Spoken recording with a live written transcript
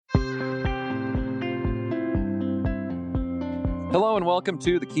Hello and welcome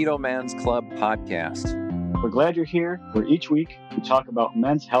to the Keto Man's Club podcast. We're glad you're here, where each week we talk about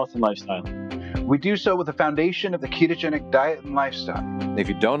men's health and lifestyle. We do so with the foundation of the ketogenic diet and lifestyle. If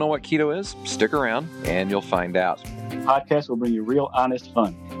you don't know what keto is, stick around and you'll find out. The podcast will bring you real, honest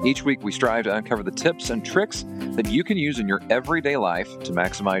fun. Each week we strive to uncover the tips and tricks that you can use in your everyday life to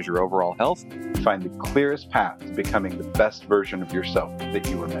maximize your overall health. Find the clearest path to becoming the best version of yourself that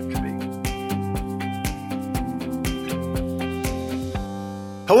you were meant to be.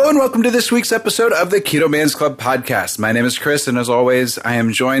 Hello and welcome to this week's episode of the Keto Man's Club podcast. My name is Chris, and as always, I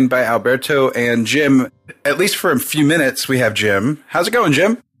am joined by Alberto and Jim. At least for a few minutes, we have Jim. How's it going,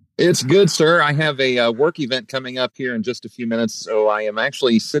 Jim? It's good, sir. I have a work event coming up here in just a few minutes, so I am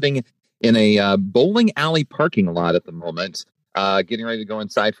actually sitting in a bowling alley parking lot at the moment, getting ready to go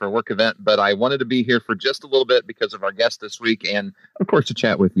inside for a work event. But I wanted to be here for just a little bit because of our guest this week, and of course to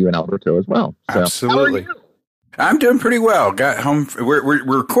chat with you and Alberto as well. So, absolutely. How are you? I'm doing pretty well. Got home. We're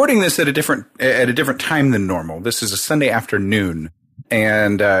recording this at a different time than normal. This is a Sunday afternoon,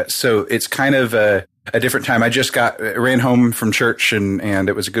 and so it's kind of a different time. I just ran home from church, and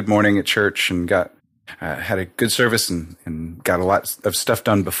it was a good morning at church, and had a good service, and got a lot of stuff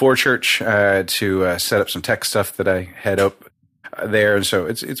done before church to set up some tech stuff that I had up there, and so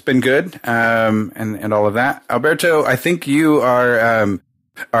it's been good, and all of that. Alberto, I think you are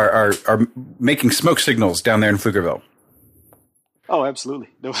making smoke signals down there in Pflugerville. Oh, absolutely.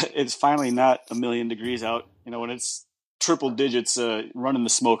 It's finally not 1,000,000 degrees out. You know, when it's triple digits, running the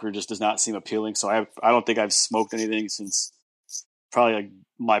smoker just does not seem appealing. So I don't think I've smoked anything since probably like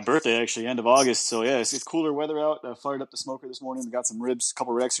my birthday, actually, end of August. So yeah, it's cooler weather out. I fired up the smoker this morning. We got some ribs, a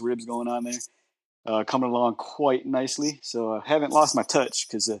couple racks of ribs going on there. Coming along quite nicely. So I haven't lost my touch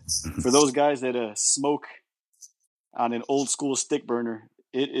because for those guys that smoke on an old school stick burner,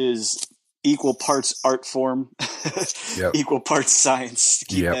 it is equal parts art form, yep. Equal parts science to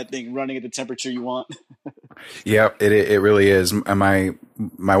keep yep. that thing running at the temperature you want. Yep, it really is. My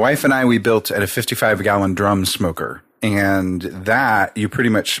wife and I, we built at a 55-gallon drum smoker, and that you pretty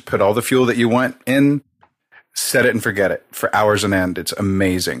much put all the fuel that you want in, set it and forget it for hours on end. It's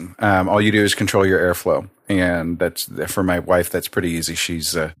amazing. All you do is control your airflow, and that's for my wife. That's pretty easy.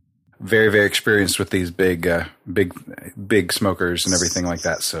 She's very, very experienced with these big smokers and everything like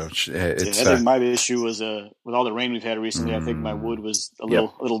that. So it's. I think my issue was with all the rain we've had recently. I think my wood was a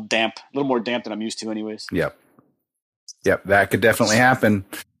little damp, a little more damp than I'm used to, anyways. Yep, that could definitely happen.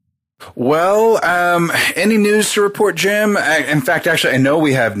 Well, any news to report, Jim? In fact, actually, I know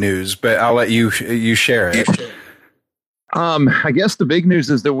we have news, but I'll let you share it. I guess the big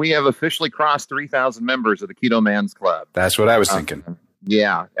news is that we have officially crossed 3,000 members of the Keto Man's Club. That's what I was thinking.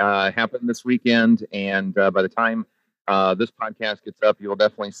 Yeah, happened this weekend, and by the time this podcast gets up, you'll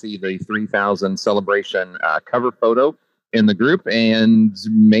definitely see the 3,000 celebration cover photo in the group, and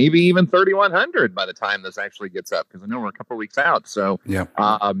maybe even 3,100 by the time this actually gets up, because I know we're a couple of weeks out. So,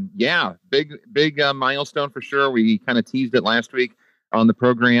 big milestone for sure. We kind of teased it last week on the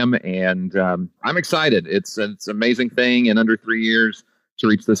program, and I'm excited. It's an amazing thing in under 3 years to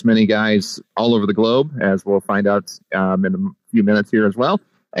reach this many guys all over the globe, as we'll find out in a few minutes here as well.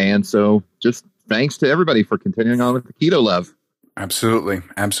 And so just thanks to everybody for continuing on with the keto love. Absolutely.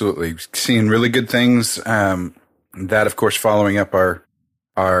 Seeing really good things. That, of course, following up our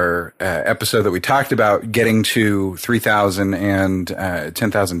episode that we talked about getting to 3,000 and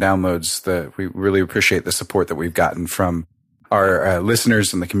 10,000 downloads. We really appreciate the support that we've gotten from our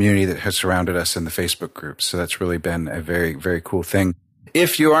listeners and the community that has surrounded us in the Facebook group. So that's really been a very, very cool thing.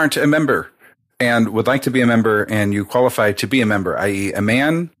 If you aren't a member and would like to be a member and you qualify to be a member, i.e. a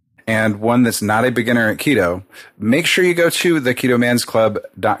man and one that's not a beginner at keto, make sure you go to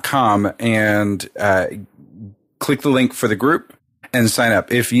theketomansclub.com and click the link for the group and sign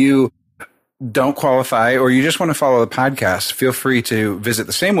up. If you don't qualify or you just want to follow the podcast, feel free to visit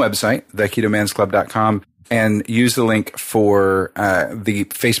the same website, theketomansclub.com, and use the link for the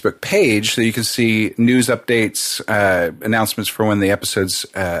Facebook page so you can see news updates, announcements for when the episodes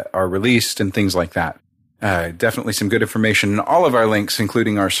are released and things like that. Definitely some good information. And all of our links,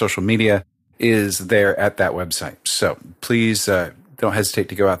 including our social media, is there at that website. So please don't hesitate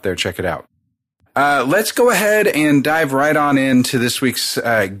to go out there and check it out. Let's go ahead and dive right on into this week's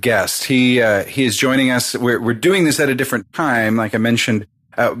guest. He is joining us. We're doing this at a different time, like I mentioned,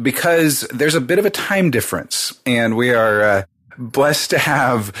 because there's a bit of a time difference, and we are blessed to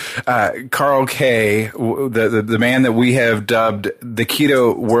have Carl K, the man that we have dubbed the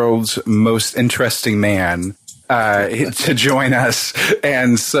keto world's most interesting man, to join us.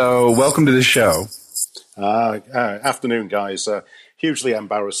 And so, welcome to the show. Afternoon, guys. hugely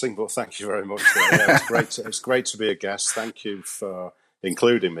embarrassing, but thank you very much. Yeah, it's great to be a guest. Thank you for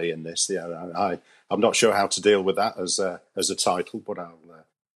including me in this. Yeah, I'm not sure how to deal with that as a title, but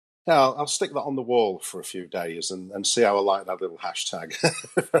I'll stick that on the wall for a few days and see how I like that little hashtag.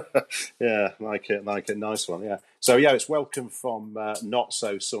 Yeah, like it, nice one. Yeah. So yeah, it's welcome from not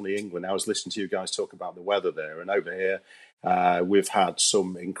so sunny England. I was listening to you guys talk about the weather there, and over here we've had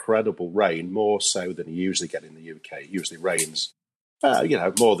some incredible rain, more so than you usually get in the UK. It usually rains,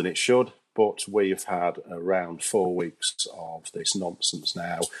 more than it should. But we've had around 4 weeks of this nonsense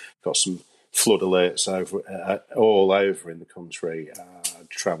now. Got some flood alerts all over in the country. I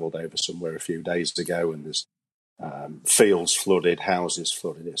travelled over somewhere a few days ago, and there's fields flooded, houses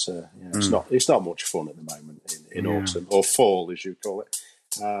flooded. It's not much fun at the moment in autumn, or fall as you call it,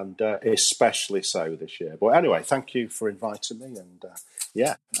 and especially so this year. But anyway, thank you for inviting me, and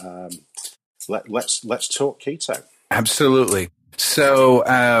let's talk keto. Absolutely.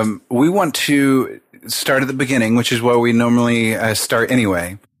 So we want to start at the beginning, which is where we normally start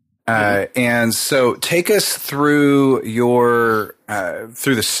anyway. And so take us through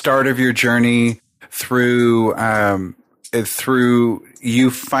through the start of your journey, through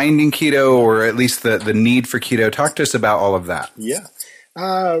you finding keto, or at least the need for keto. Talk to us about all of that. Yeah.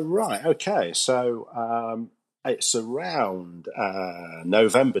 Right. Okay. So it's around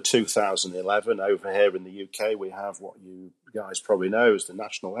November 2011 over here in the UK. We have what you guys probably know as the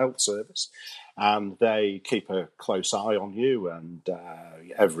National Health Service, and they keep a close eye on you. And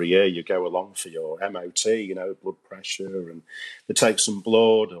every year you go along for your MOT, blood pressure, and they take some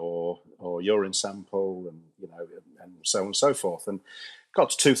blood or urine sample, and and so on and so forth. And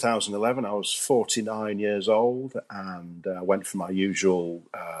got to 2011, I was 49 years old, and I went for my usual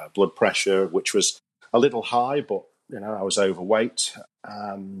blood pressure, which was a little high, but I was overweight,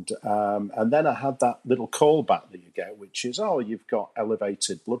 and then I had that little callback that you get, which is, you've got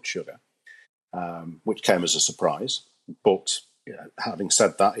elevated blood sugar, which came as a surprise. But having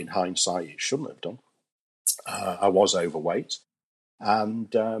said that, in hindsight, it shouldn't have done. I was overweight,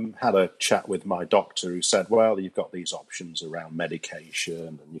 and had a chat with my doctor, who said, well, you've got these options around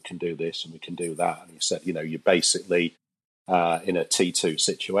medication, and you can do this and we can do that. And he said, you're basically in a T2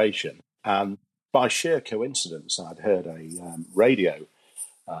 situation. And by sheer coincidence, I'd heard a radio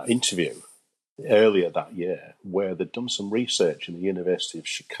interview earlier that year where they'd done some research in the University of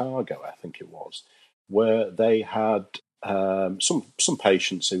Chicago, I think it was, where they had some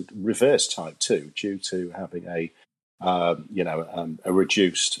patients who'd reversed type 2 due to having a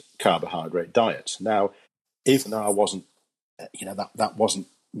reduced carbohydrate diet. Now, even though I wasn't, that wasn't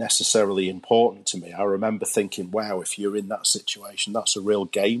necessarily important to me, I remember thinking, wow, if you're in that situation, that's a real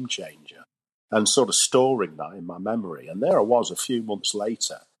game changer. And sort of storing that in my memory. And there I was a few months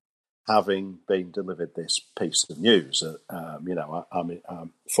later, having been delivered this piece of news.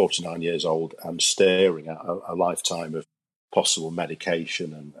 I'm 49 years old and staring at a lifetime of possible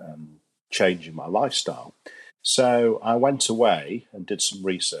medication and changing my lifestyle. So I went away and did some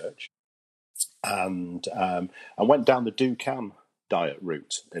research, and I went down the Dukan diet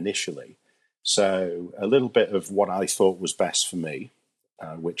route initially. So a little bit of what I thought was best for me,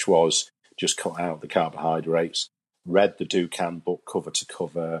 which was just cut out the carbohydrates, read the Dukan book cover to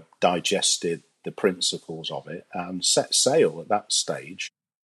cover, digested the principles of it, and set sail at that stage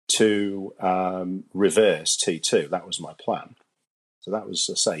to reverse T2. That was my plan. So that was,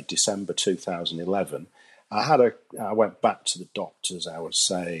 December 2011. I went back to the doctors, I would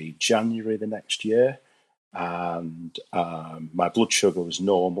say, January the next year, and my blood sugar was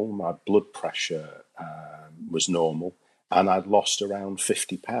normal, my blood pressure was normal, and I'd lost around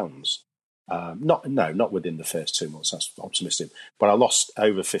 50 pounds. Not within the first 2 months, that's optimistic, but I lost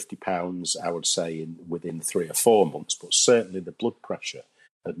over 50 pounds, I would say, within 3 or 4 months, but certainly the blood pressure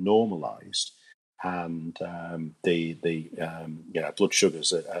had normalised, and the blood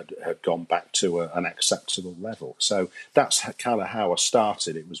sugars had gone back to an acceptable level. So that's kind of how I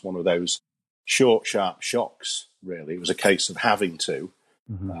started. It was one of those short, sharp shocks, really. It was a case of having to,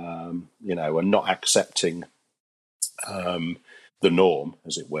 and not accepting the norm,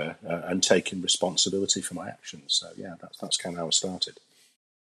 as it were, and taking responsibility for my actions. So, yeah, that's kind of how I started.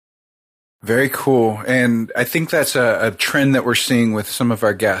 Very cool. And I think that's a trend that we're seeing with some of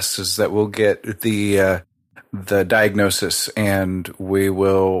our guests, is that we'll get the diagnosis and we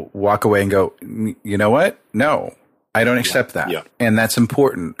will walk away and go, you know what? No, I don't accept that. Yeah. And that's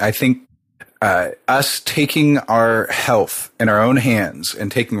important. I think us taking our health in our own hands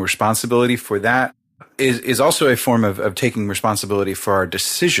and taking responsibility for that is also a form of taking responsibility for our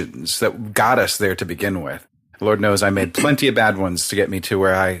decisions that got us there to begin with. Lord knows I made plenty of bad ones to get me to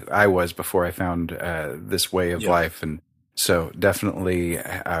where I was before I found this way of life. And So definitely,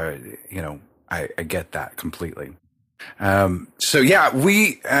 I get that completely. So yeah,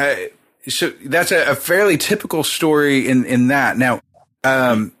 so that's a fairly typical story in that. Now,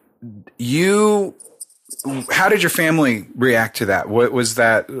 how did your family react to that? What was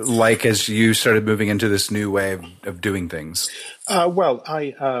that like as you started moving into this new way of doing things? Well,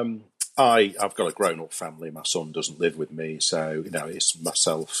 I've got a grown-up family. My son doesn't live with me, so it's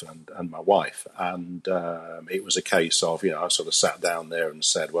myself and my wife. And it was a case of I sort of sat down there and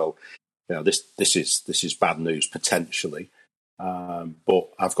said, well, this is bad news potentially, but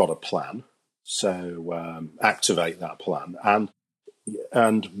I've got a plan. So activate that plan.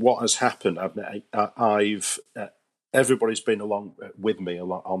 And what has happened? I've everybody's been along with me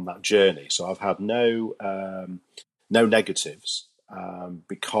on that journey. So I've had no negatives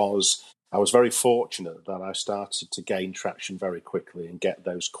because I was very fortunate that I started to gain traction very quickly and get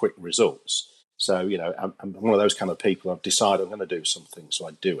those quick results. So I'm one of those kind of people. I've decided I'm going to do something, so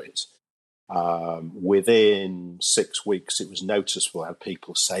I do it. Within 6 weeks, it was noticeable. I had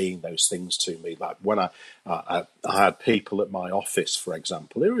people saying those things to me. Like when I had people at my office, for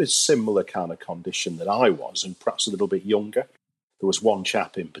example, who is similar kind of condition that I was, and perhaps a little bit younger. There was one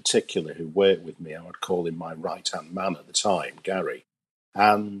chap in particular who worked with me. I would call him my right-hand man at the time, Gary.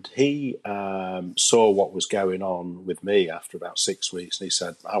 And he saw what was going on with me after about 6 weeks, and he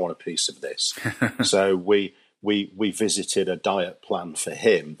said, I want a piece of this. So we visited a diet plan for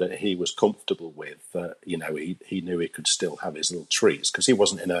him that he was comfortable with. He knew he could still have his little treats because he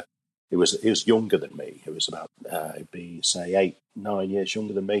wasn't he was younger than me. He was about, he'd be say 8-9 years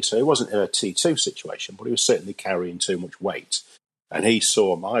younger than me. So he wasn't in a T2 situation, but he was certainly carrying too much weight. And he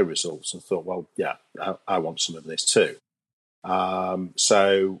saw my results and thought, well, yeah, I want some of this too.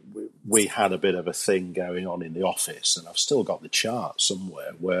 So we had a bit of a thing going on in the office, and I've still got the chart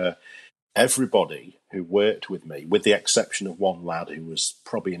somewhere where everybody who worked with me, with the exception of one lad who was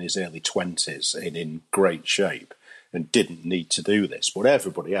probably in his early 20s and in great shape and didn't need to do this, but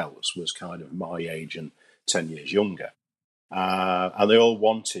everybody else was kind of my age and 10 years younger. And they all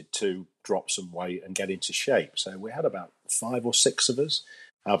wanted to drop some weight and get into shape. So we had about 5 or 6 of us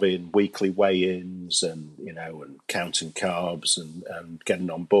having weekly weigh-ins and counting carbs and getting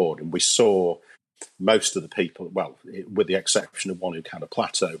on board. And we saw most of the people, well, with the exception of one who kind of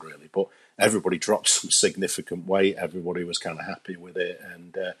plateaued really, but everybody dropped some significant weight. Everybody was kind of happy with it,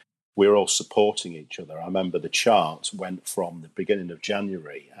 and we were all supporting each other. I remember the chart went from the beginning of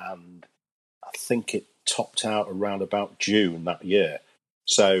January, and I think it topped out around about June that year.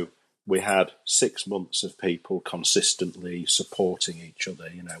 So we had 6 months of people consistently supporting each other.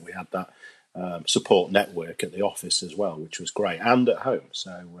 We had that support network at the office as well, which was great, and at home.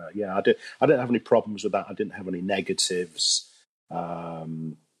 So I didn't have any problems with that. I didn't have any negatives,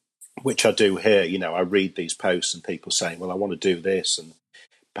 which I do hear. I read these posts and people saying, well, I want to do this, and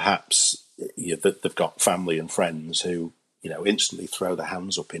perhaps that they've got family and friends who instantly throw their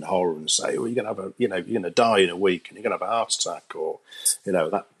hands up in horror and say, well, you're going to die in a week and you're going to have a heart attack, or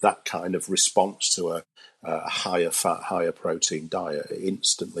that kind of response to a higher fat, higher protein diet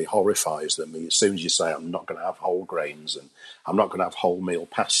instantly horrifies them. As soon as you say, I'm not going to have whole grains and I'm not going to have wholemeal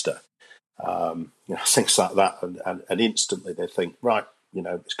pasta, things like that, and instantly they think, right,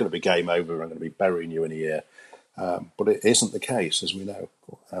 it's going to be game over. I'm going to be burying you in a year, but it isn't the case, as we know.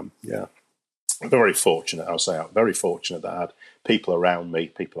 I'm very fortunate. I'll say I'm very fortunate that I had people around me,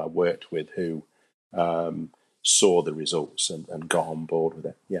 people I worked with, who saw the results and got on board with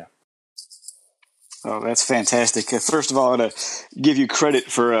it. Yeah. Oh, that's fantastic. First of all, I want to give you credit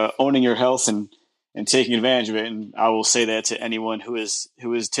for owning your health and taking advantage of it. And I will say that to anyone who is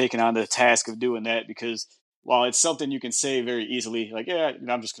taken on the task of doing that, because while it's something you can say very easily, like,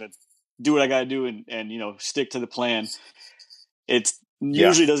 I'm just going to do what I got to do and stick to the plan, it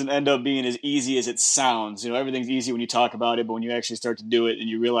usually doesn't end up being as easy as it sounds. Everything's easy when you talk about it, but when you actually start to do it and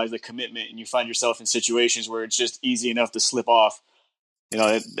you realize the commitment and you find yourself in situations where it's just easy enough to slip off,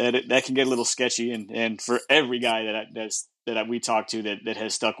 that can get a little sketchy. And for every guy that we talk to that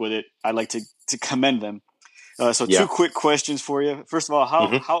has stuck with it, I'd like to commend them. So 2 quick questions for you. First of all,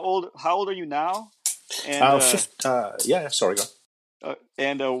 how old are you now? And sorry, go on.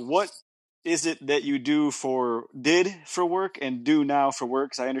 And what is it that you did for work and do now for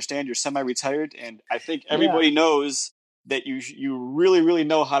work? Because I understand you're semi-retired, and I think everybody knows that you really, really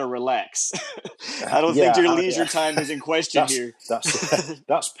know how to relax. I don't think your leisure time is in question here.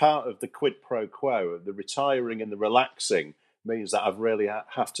 That's part of the quid pro quo of the retiring and the relaxing. Means that I've really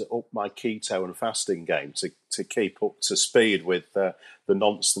have to up my keto and fasting game to keep up to speed with the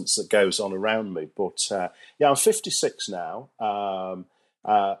nonsense that goes on around me. But I'm 56 now.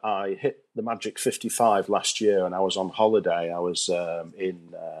 I hit the Magic 55 last year, and I was on holiday. I was on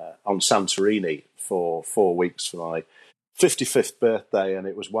Santorini for 4 weeks for my 55th birthday, and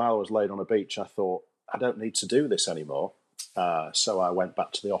it was while I was laid on a beach, I thought, I don't need to do this anymore. So I went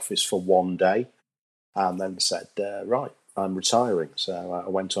back to the office for 1 day and then said, right, I'm retiring. So I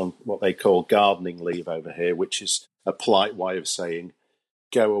went on what they call gardening leave over here, which is a polite way of saying,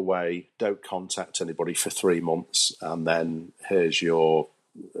 go away, don't contact anybody for 3 months, and then here's your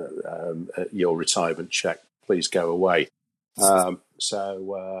retirement check. Please go away. So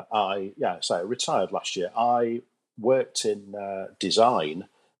I retired last year. I worked in design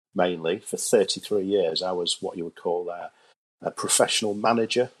mainly for 33 years. I was what you would call a professional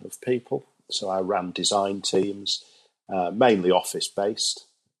manager of people. So I ran design teams, mainly office-based,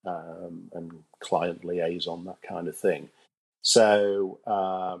 and client liaison, that kind of thing. So,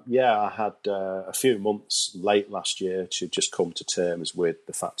 I had a few months late last year to just come to terms with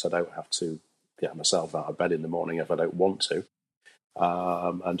the fact I don't have to get myself out of bed in the morning if I don't want to,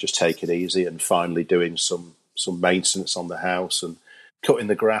 and just take it easy, and finally doing some maintenance on the house and cutting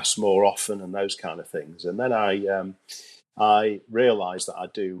the grass more often and those kind of things. And then I realised that I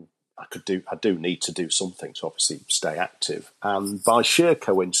do need to do something to obviously stay active. And by sheer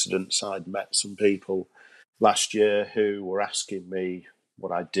coincidence, I'd met some people last year who were asking me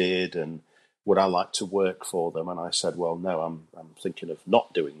what I did and would I like to work for them. And I said, well, no, I'm thinking of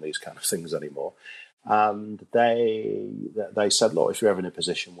not doing these kind of things anymore. And they said, look, if you're ever in a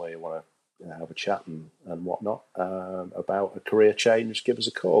position where you want to have a chat and whatnot about a career change, give us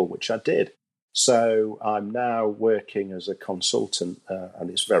a call, which I did. So I'm now working as a consultant, and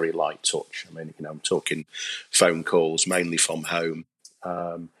it's very light touch. I mean, I'm talking phone calls mainly from home,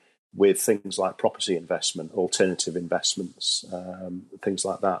 with things like property investment, alternative investments, things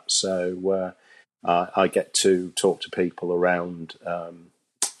like that. So I get to talk to people around, that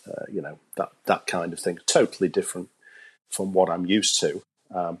kind of thing. Totally different from what I'm used to,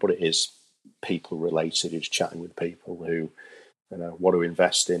 but it is people related. It's chatting with people who want to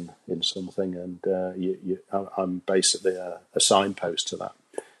invest in something, and I'm basically a signpost to that.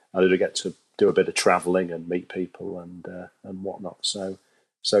 I do get to do a bit of travelling and meet people and whatnot.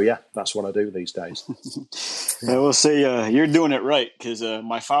 So yeah, that's what I do these days. I will say you're doing it right, because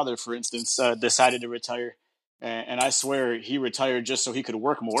my father, for instance, decided to retire, and I swear he retired just so he could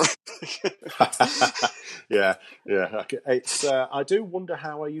work more. Yeah. It's I do wonder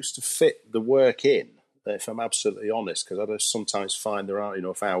how I used to fit the work in, if I'm absolutely honest, because I just sometimes find there aren't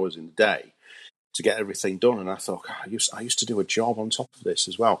enough hours in the day to get everything done. And I thought, God, I used to do a job on top of this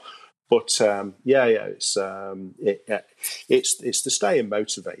as well. But it's the staying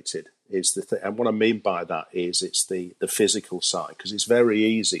motivated is the thing. And what I mean by that is it's the physical side, because it's very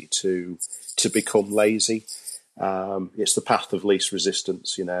easy to become lazy. It's the path of least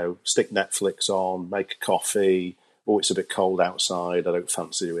resistance. Stick Netflix on, make a coffee. Oh, it's a bit cold outside, I don't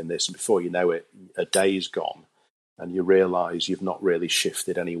fancy doing this. And before you know it, a day's gone, and you realise you've not really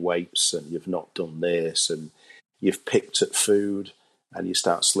shifted any weights, and you've not done this, and you've picked at food, and you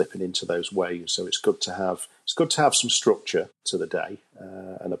start slipping into those waves. So it's good to have some structure to the day,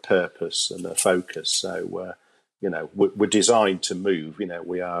 and a purpose and a focus. So we're designed to move.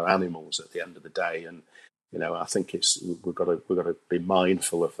 We are animals at the end of the day, and I think we've got to be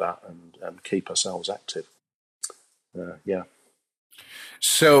mindful of that and keep ourselves active. Yeah.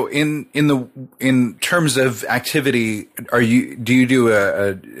 So in terms of activity, do you do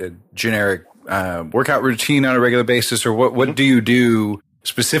a generic workout routine on a regular basis, or what do you do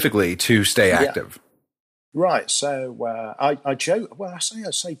specifically to stay active? Yeah. Right. So I joke. Well, I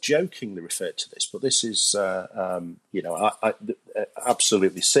say jokingly referred to this, but this is I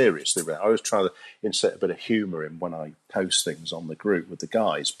absolutely seriously. I always try to insert a bit of humour in when I post things on the group with the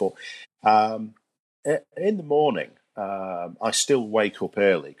guys. But in the morning, I still wake up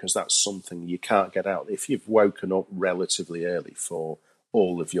early, because that's something you can't get out. If you've woken up relatively early for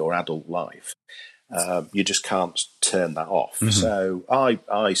all of your adult life, you just can't turn that off. Mm-hmm. So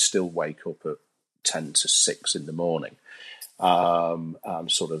I still wake up at 10 to 6 in the morning,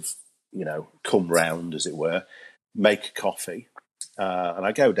 and sort of, come round, as it were, make a coffee. And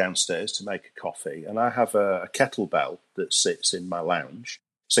I go downstairs to make a coffee, and I have a kettlebell that sits in my lounge,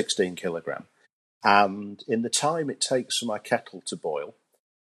 16 kilogram. And in the time it takes for my kettle to boil,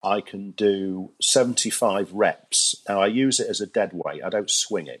 I can do 75 reps. Now, I use it as a dead weight. I don't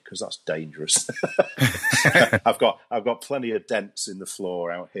swing it, because that's dangerous. I've got plenty of dents in the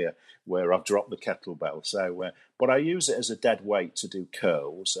floor out here where I've dropped the kettlebell. So, but I use it as a dead weight to do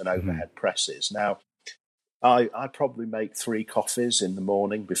curls and overhead presses. Now, I probably make 3 coffees in the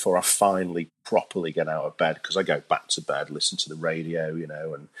morning before I finally properly get out of bed, because I go back to bed, listen to the radio,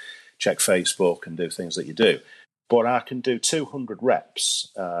 and check Facebook and do things that you do. But I can do 200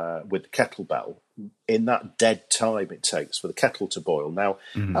 reps with the kettlebell in that dead time it takes for the kettle to boil. Now,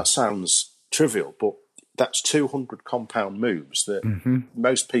 that sounds trivial, but that's 200 compound moves that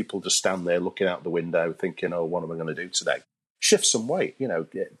most people just stand there looking out the window thinking, oh, what am I going to do today? Shift some weight,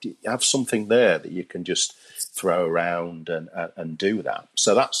 have something there that you can just throw around and do that.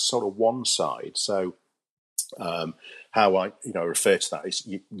 So that's sort of one side. So how I refer to that is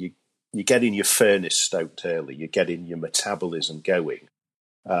you're getting your furnace stoked early, you're getting your metabolism going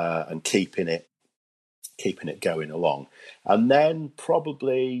and keeping it going along. And then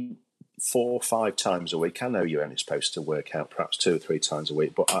probably 4 or 5 times a week, I know you're only supposed to work out perhaps 2 or 3 times a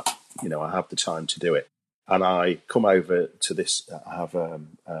week, but I have the time to do it. And I come over to this, I have a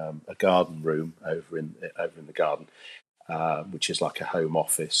garden room over in the garden, which is like a home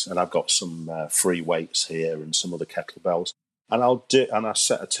office. And I've got some free weights here and some other kettlebells. And I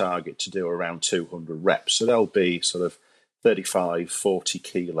set a target to do around 200 reps. So there'll be sort of 35, 40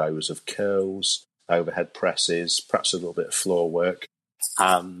 kilos of curls, overhead presses, perhaps a little bit of floor work,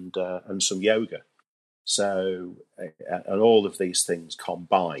 and some yoga. So, and all of these things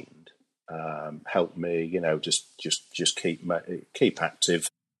combined help me, just keep active,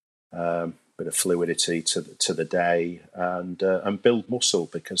 bit of fluidity to the day, and build muscle,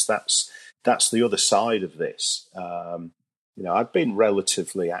 because that's the other side of this. I've been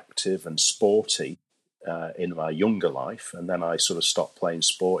relatively active and sporty in my younger life, and then I sort of stopped playing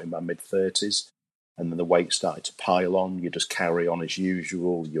sport in my mid-30s, and then the weight started to pile on. You just carry on as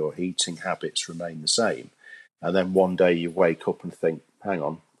usual. Your eating habits remain the same. And then one day you wake up and think, hang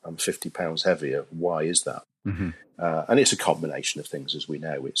on, I'm 50 pounds heavier. Why is that? And it's a combination of things, as we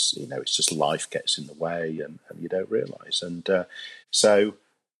know. It's just life gets in the way, and you don't realise. And so,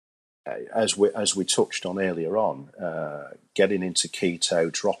 as we touched on earlier on, getting into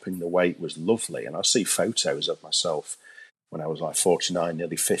keto, dropping the weight was lovely. And I see photos of myself when I was like 49,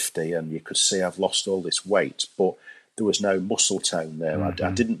 nearly 50, and you could see I've lost all this weight, but there was no muscle tone there.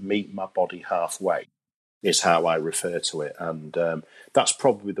 I didn't meet my body halfway, is how I refer to it. And that's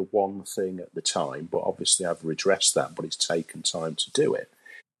probably the one thing at the time, but obviously I've redressed that, but it's taken time to do it.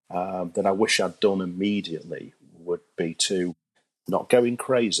 That I wish I'd done immediately would be to not going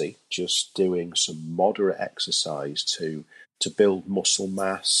crazy, just doing some moderate exercise to build muscle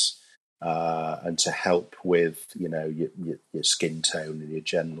mass, and to help with your skin tone and your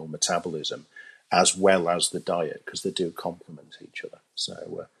general metabolism, as well as the diet, because they do complement each other.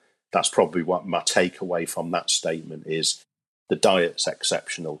 So that's probably what my takeaway from that statement is. The diet's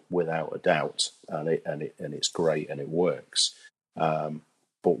exceptional without a doubt, and it's great and it works.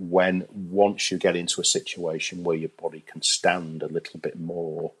 But once you get into a situation where your body can stand a little bit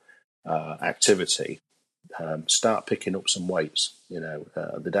more activity, start picking up some weights. They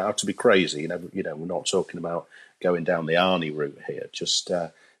don't have to be crazy. We're not talking about going down the Arnie route here. Just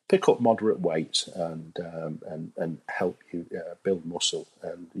pick up moderate weight and help you build muscle.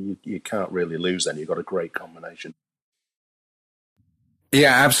 And you can't really lose then. You've got a great combination.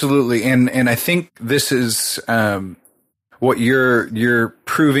 Yeah, absolutely. And I think this is what you're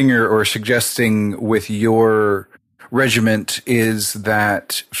proving or suggesting with your regiment is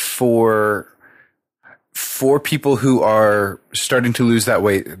that for people who are starting to lose that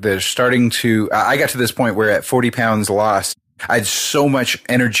weight, they're starting to, I got to this point where at 40 pounds lost, I had so much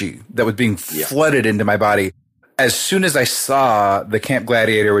energy that was being flooded into my body. As soon as I saw the Camp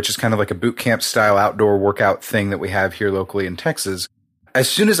Gladiator, which is kind of like a boot camp style outdoor workout thing that we have here locally in Texas, as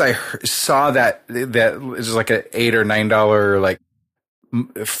soon as I saw that is like an $8 or $9 like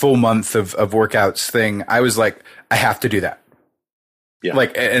full month of workouts thing, I was like, I have to do that. Yeah.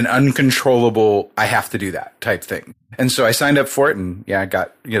 Like an uncontrollable, I have to do that type thing. And so I signed up for it, and I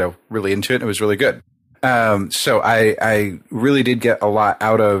got, really into it. And it was really good. So I really did get a lot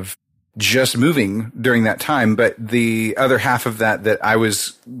out of just moving during that time. But the other half of that I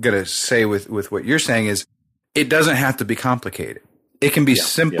was going to say with what you're saying is it doesn't have to be complicated. It can be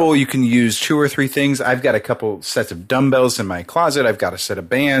simple. You can use 2 or 3 things. I've got a couple sets of dumbbells in my closet. I've got a set of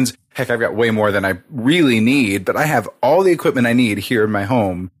bands. Heck, I've got way more than I really need, but I have all the equipment I need here in my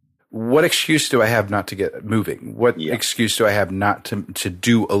home. What excuse do I have not to get moving? What excuse do I have not to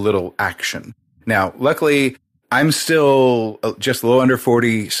do a little action? Now, luckily, I'm still just a little under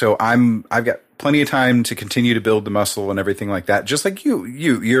 40, so I've got plenty of time to continue to build the muscle and everything like that. Just like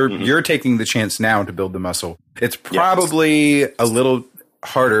you're taking the chance now to build the muscle. It's probably a little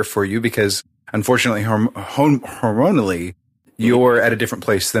harder for you because, unfortunately, hormonally, you're at a different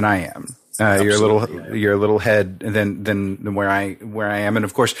place than I am. You're a little ahead than where I am, and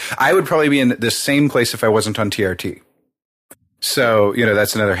of course, I would probably be in the same place if I wasn't on TRT. So,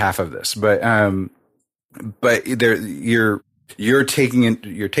 that's another half of this, but there, you're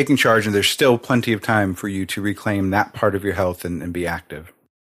taking charge, and there's still plenty of time for you to reclaim that part of your health and be active.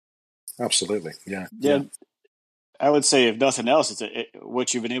 Absolutely. Yeah. I would say, if nothing else,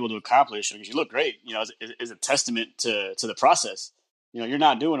 what you've been able to accomplish, because you look great, is a testament to the process. You're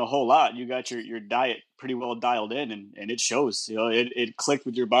not doing a whole lot. You got your diet pretty well dialed in, and it shows. It clicked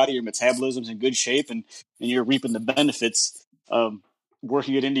with your body, your metabolism's in good shape, and you're reaping the benefits of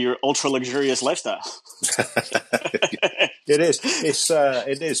working it into your ultra luxurious lifestyle. It is.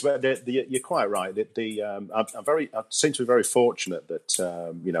 It is. But you're quite right. I seem to be very fortunate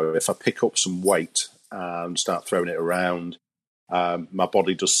that if I pick up some weight and start throwing it around, my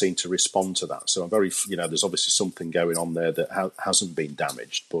body does seem to respond to that. So I'm very, there's obviously something going on there that hasn't been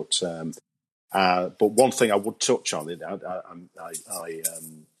damaged. But one thing I would touch on,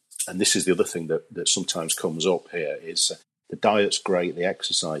 and this is the other thing that sometimes comes up here, is the diet's great, the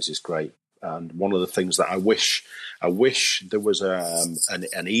exercise is great. And one of the things that I wish there was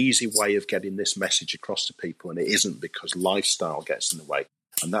an easy way of getting this message across to people, and it isn't, because lifestyle gets in the way,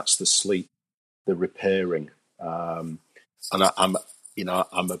 and that's the sleep, the repairing. And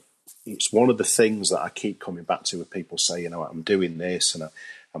it's one of the things that I keep coming back to, with people say, I'm doing this, and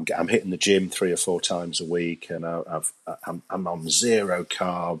I'm hitting the gym 3 or 4 times a week, and I'm on 0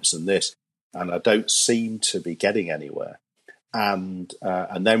 carbs and this, and I don't seem to be getting anywhere. And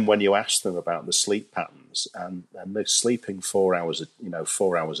then when you ask them about the sleep patterns, and they're sleeping 4 hours,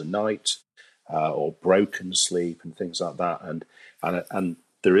 4 hours a night, or broken sleep and things like that, and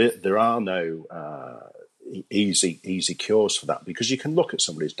there are no easy cures for that, because you can look at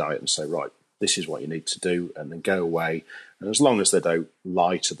somebody's diet and say, right, this is what you need to do, and then go away. And as long as they don't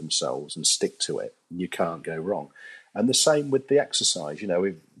lie to themselves and stick to it, you can't go wrong. And the same with the exercise.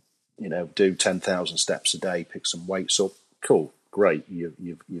 Do 10,000 steps a day, pick some weights up. Cool, great.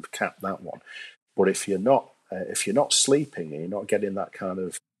 You've capped that one. But if you're not sleeping, and you're not getting that kind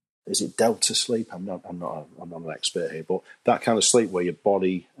of, is it delta sleep? I'm not an expert here, but that kind of sleep where your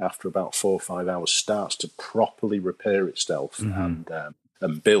body, after about 4 or 5 hours, starts to properly repair itself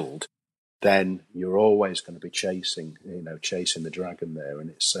and build, then you're always going to be chasing the dragon there. And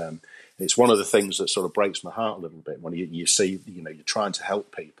it's one of the things that sort of breaks my heart a little bit when you see, you're trying to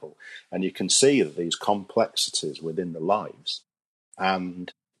help people, and you can see these complexities within their lives.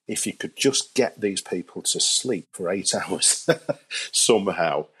 And if you could just get these people to sleep for 8 hours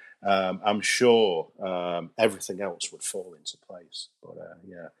somehow, I'm sure everything else would fall into place. But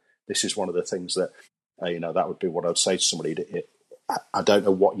this is one of the things that that would be what I'd say to somebody. I don't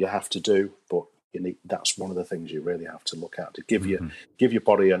know what you have to do, but that's one of the things you really have to look at, to give your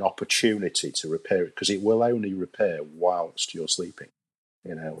body an opportunity to repair it, because it will only repair whilst you're sleeping.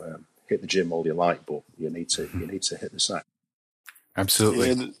 Hit the gym all you like, but you need to hit the sack. Absolutely.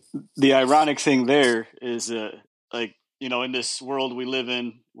 Yeah, the ironic thing there is in this world we live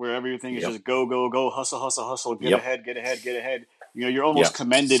in, where everything is just go, hustle, get ahead. You're almost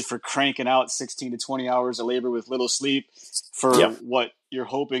commended for cranking out 16 to 20 hours of labor with little sleep for what you're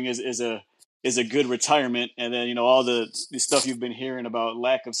hoping is a good retirement. And then, all the stuff you've been hearing about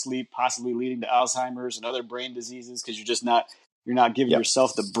lack of sleep possibly leading to Alzheimer's and other brain diseases, because you're not giving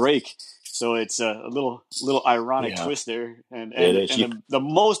yourself the break. So it's a little ironic twist there. And the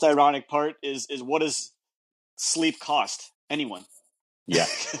most ironic part is what does sleep cost anyone? Yeah.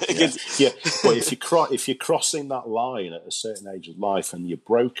 But if you're crossing that line at a certain age of life, and you're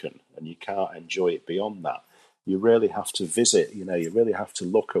broken and you can't enjoy it beyond that, you really have to visit. You really have to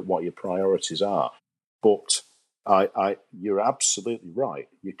look at what your priorities are. But you're absolutely right.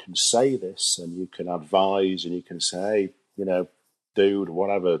 You can say this, and you can advise, and you can say, dude,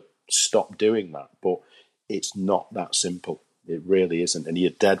 whatever, stop doing that. But it's not that simple. It really isn't. And you're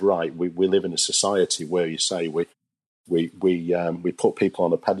dead right. We live in a society where you say we put people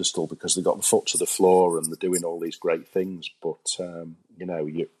on a pedestal because they've got the foot to the floor and they're doing all these great things. But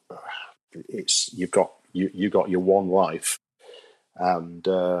you've got your one life, and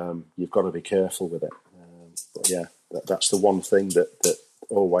you've got to be careful with it. But that's the one thing that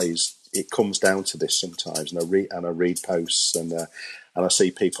always, it comes down to this sometimes. And I read posts, and I see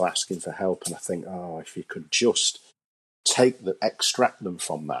people asking for help, and I think, if you could just extract them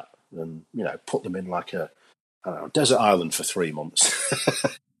from that, and put them in like a desert island for 3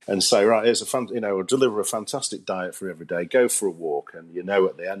 months, and say, right, here's deliver a fantastic diet for every day, go for a walk, and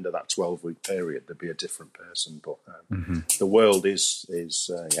at the end of that 12-week period, there'd be a different person. But the world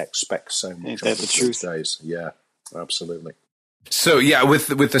expects so much of us these days. Yeah, absolutely. So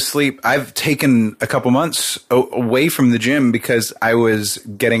with the sleep, I've taken a couple months away from the gym because I was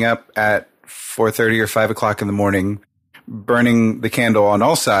getting up at 4:30 or 5 o'clock in the morning, burning the candle on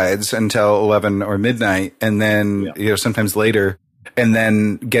all sides until 11 or midnight. And then, sometimes later, and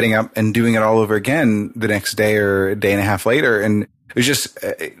then getting up and doing it all over again the next day or a day and a half later. And it was just,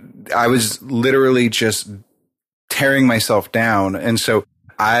 I was literally just tearing myself down. And so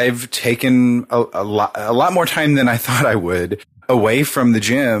I've taken a lot more time than I thought I would away from the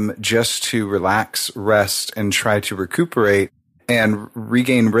gym just to relax, rest, and try to recuperate and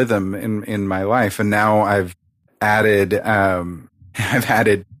regain rhythm in my life. And now I've added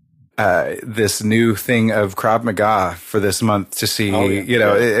this new thing of Krav Maga for this month to see,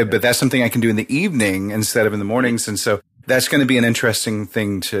 but that's something I can do in the evening instead of in the mornings. And so that's going to be an interesting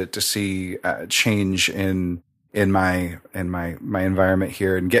thing to see change in my environment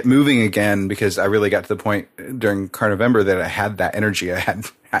here and get moving again, because I really got to the point during Carnovember that I had that energy. I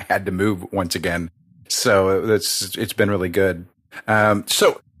had to move once again. So it's been really good.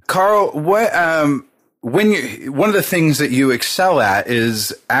 So Carl, one of the things that you excel at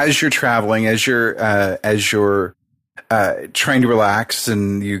is as you're traveling, as you're trying to relax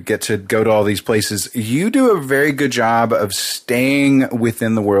and you get to go to all these places, you do a very good job of staying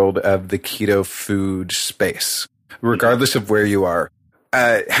within the world of the keto food space, regardless of where you are.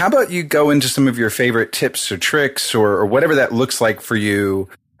 How about you go into some of your favorite tips or tricks or whatever that looks like for you,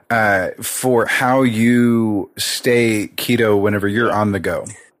 for how you stay keto whenever you're on the go?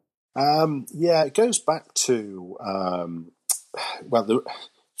 It goes back to,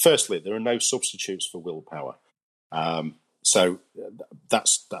 firstly, there are no substitutes for willpower. So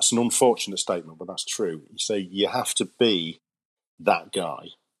that's an unfortunate statement, but that's true. So you have to be that guy.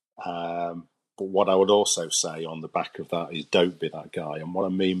 But what I would also say on the back of that is don't be that guy. And what I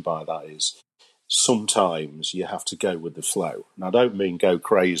mean by that is sometimes you have to go with the flow. And I don't mean go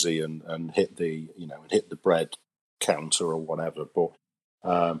crazy and hit the bread counter or whatever, but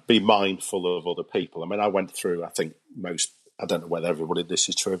be mindful of other people. I mean, I went through, I don't know whether this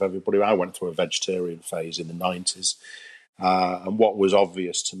is true of everybody. I went through a vegetarian phase in the 90s. And what was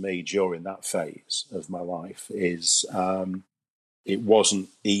obvious to me during that phase of my life is it wasn't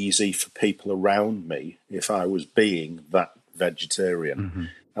easy for people around me if I was being that vegetarian. Mm-hmm.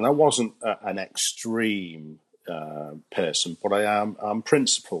 And I wasn't an extreme person, but I'm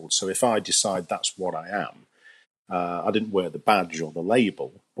principled. So if I decide that's what I am, I didn't wear the badge or the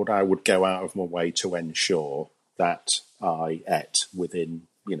label, but I would go out of my way to ensure that I ate within,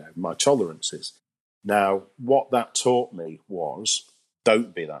 my tolerances. Now, what that taught me was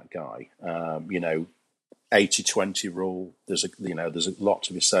don't be that guy. 80-20 rule. There's a lot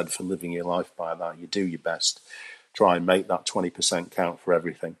to be said for living your life by that. You do your best, try and make that 20% count for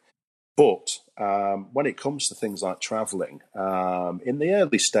everything. But when it comes to things like traveling, in the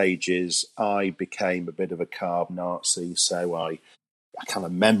early stages, I became a bit of a carb Nazi. So I kind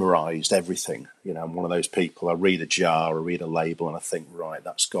of memorized everything. I'm one of those people. I read a jar, I read a label, and I think, right,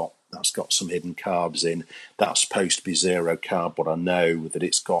 that's got some hidden carbs in. That's supposed to be zero carb, but I know that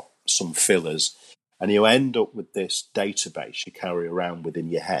it's got some fillers. And you end up with this database you carry around within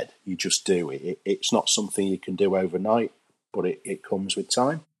your head. You just do it. It's not something you can do overnight, but it comes with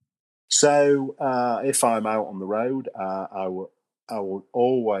time. So if I'm out on the road, I will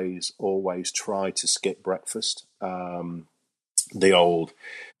always try to skip breakfast. The old,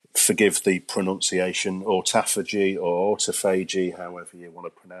 forgive the pronunciation, autophagy or autophagy, however you want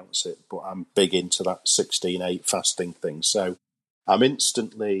to pronounce it, but I'm big into that 16-8 fasting thing. So I'm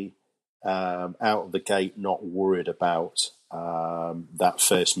instantly out of the gate not worried about that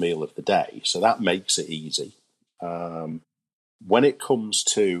first meal of the day. So that makes it easy. When it comes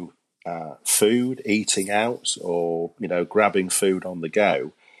to food, eating out, or grabbing food on the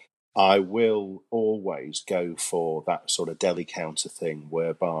go, I will always go for that sort of deli counter thing,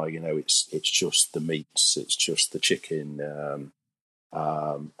 whereby it's just the meats, it's just the chicken, the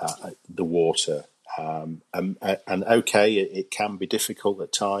water, and okay, it can be difficult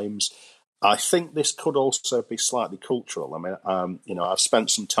at times. I think this could also be slightly cultural. I mean, I've spent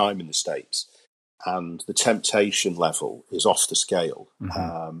some time in the States, and the temptation level is off the scale.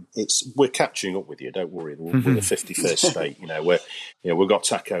 Mm-hmm. We're catching up with you. Don't worry. We're the 51st state. We've got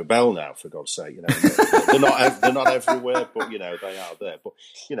Taco Bell now, for God's sake. They're not everywhere, but they are there. But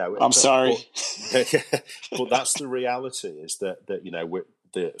I'm sorry, but that's the reality. Is that we're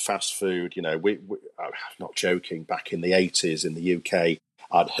the fast food. I'm not joking. Back in the 80s in the UK,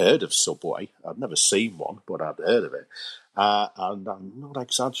 I'd heard of Subway. I'd never seen one, but I'd heard of it. And I'm not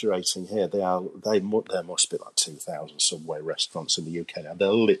exaggerating here. There must be like 2,000 Subway restaurants in the UK now. They're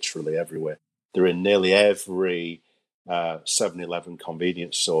literally everywhere. They're in nearly every 7-Eleven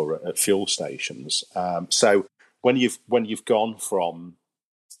convenience store at fuel stations. So when you've gone from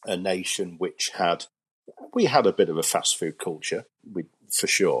a nation which had we had a bit of a fast food culture, for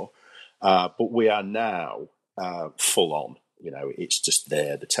sure, but we are now full on. It's just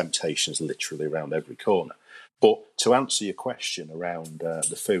there. The temptation is literally around every corner. But to answer your question around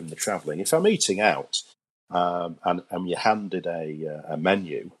the food and the travelling, if I'm eating out and you're handed a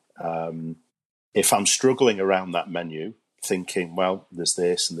menu, if I'm struggling around that menu, thinking, well, there's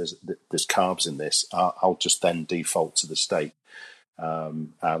this and there's carbs in this, I'll just then default to the steak.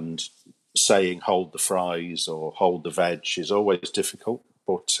 And saying hold the fries or hold the veg is always difficult,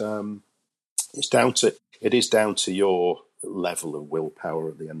 but it is down to your level of willpower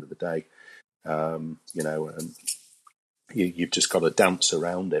at the end of the day. And you've just got to dance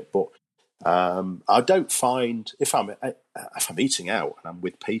around it. But I don't find if I'm eating out and I'm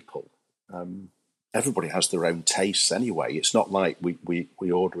with people, everybody has their own tastes anyway. It's not like we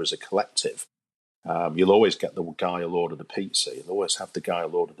order as a collective. You'll always get the guy who'll order the pizza. You'll always have the guy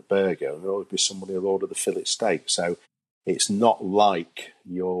who'll order the burger. There'll always be somebody who'll order the fillet steak. So it's not like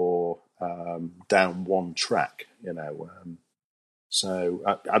you're down one track, So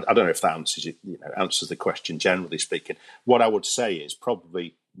I don't know if that answers the question. Generally speaking, what I would say is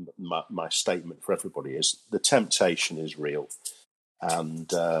probably my statement for everybody is the temptation is real,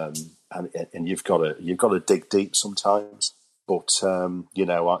 and you've got to dig deep sometimes. But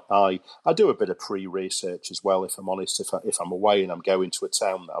I do a bit of pre-research as well. If I'm honest, if I'm away and I'm going to a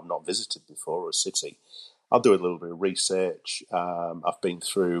town that I've not visited before or a city, I'll do a little bit of research. I've been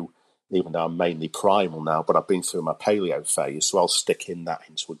through, even though I'm mainly primal now, but I've been through my paleo phase, so I'll stick that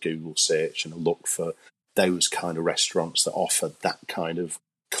into a Google search and look for those kind of restaurants that offer that kind of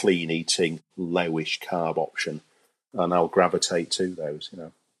clean eating, lowish carb option, and I'll gravitate to those.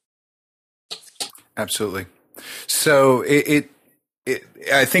 Absolutely. So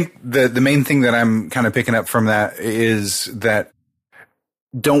I think the main thing that I'm kind of picking up from that is that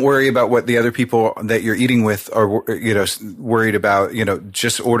don't worry about what the other people that you're eating with are, worried about.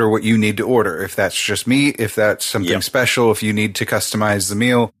 Just order what you need to order. If that's just meat, if that's something special, if you need to customize the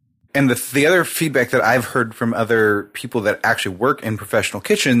meal. And the other feedback that I've heard from other people that actually work in professional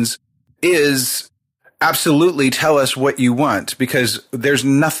kitchens is absolutely tell us what you want, because there's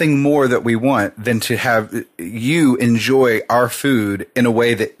nothing more that we want than to have you enjoy our food in a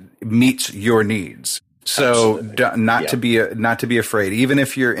way that meets your needs. So not to be afraid, even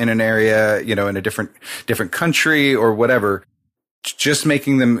if you're in an area, in a different country or whatever, just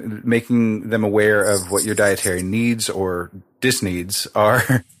making them aware of what your dietary needs or disneeds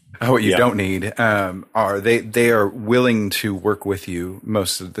are, what you don't need, they are willing to work with you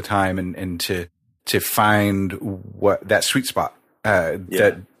most of the time and to find what that sweet spot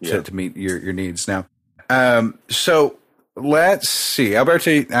to meet your needs. Now, so let's see,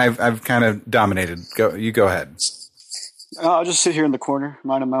 Alberto, I've kind of dominated. You go ahead. I'll just sit here in the corner,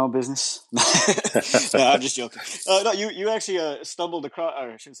 minding my own business. No, I'm just joking. No, you actually stumbled across,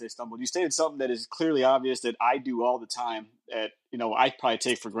 or I shouldn't say stumbled. You stated something that is clearly obvious that I do all the time. That I probably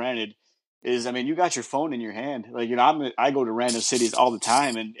take for granted. Is, you got your phone in your hand. Like, I go to random cities all the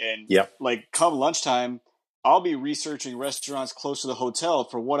time, and like come lunchtime, I'll be researching restaurants close to the hotel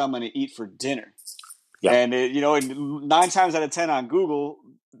for what I'm going to eat for dinner. Yeah. And and 9 times out of 10 on Google,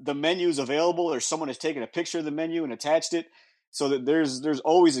 the menu's available, or someone has taken a picture of the menu and attached it, so that there's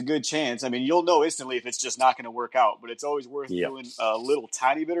always a good chance. You'll know instantly if it's just not going to work out, but it's always worth doing a little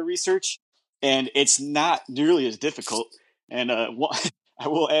tiny bit of research, and it's not nearly as difficult. And I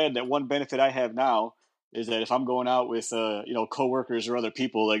will add that one benefit I have now is that if I'm going out with coworkers or other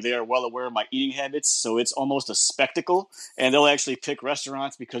people, like, they are well aware of my eating habits, so it's almost a spectacle, and they'll actually pick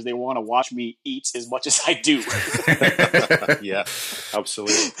restaurants because they want to watch me eat as much as I do. Yeah,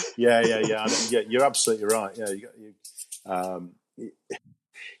 absolutely. Yeah. You're absolutely right.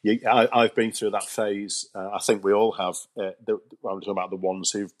 I've been through that phase. I think we all have. I'm talking about the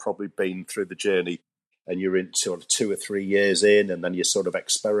ones who've probably been through the journey, and you're in sort of 2 or 3 years in, and then you're sort of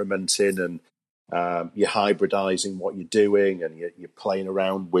experimenting and you're hybridizing what you're doing, and you're playing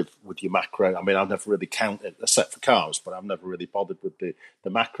around with your macro. I've never really counted, except for carbs, but I've never really bothered with the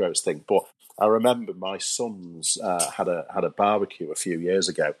macros thing. But I remember my sons had a barbecue a few years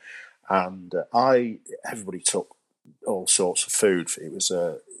ago, and everybody took all sorts of food. It was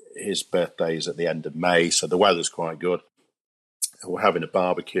his birthday's at the end of May, so the weather's quite good. We're having a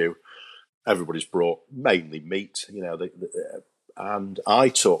barbecue. Everybody's brought mainly meat, and I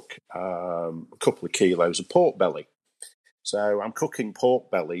took a couple of kilos of pork belly. So I'm cooking pork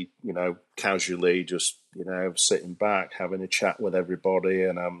belly, casually, just, sitting back, having a chat with everybody,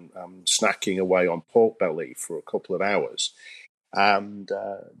 and I'm snacking away on pork belly for a couple of hours. And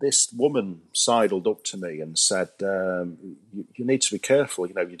this woman sidled up to me and said, you need to be careful.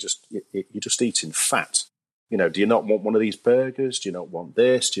 You know, you're just eating fat. You know, do you not want one of these burgers? Do you not want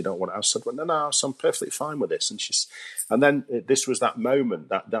this? Do you not want? I said, well, no, I'm perfectly fine with this. And then this was that moment,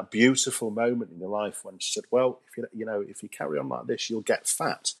 that beautiful moment in your life when she said, well, if you carry on like this, you'll get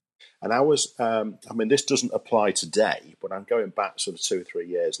fat. And I was, this doesn't apply today, but I'm going back sort of 2 or 3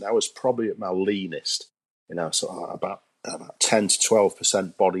 years, and I was probably at my leanest, so about 10 to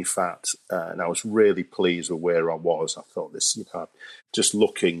 12% body fat, and I was really pleased with where I was. I thought this, just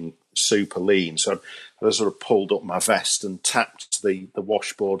looking super lean. So I sort of pulled up my vest and tapped the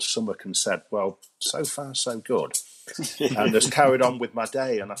washboard stomach and said, well, so far so good. And just carried on with my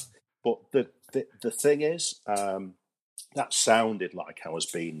day. But the thing is, that sounded like I was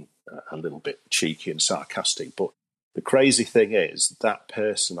being a little bit cheeky and sarcastic. But the crazy thing is, that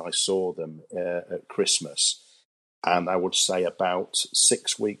person, I saw them at Christmas, and I would say about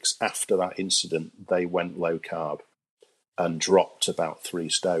 6 weeks after that incident, they went low carb and dropped about 3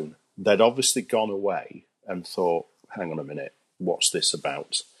 stone. They'd obviously gone away and thought, hang on a minute, what's this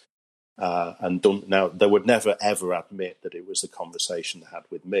about? Now, they would never, ever admit that it was the conversation they had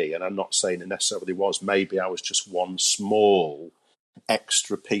with me. And I'm not saying it necessarily was. Maybe I was just one small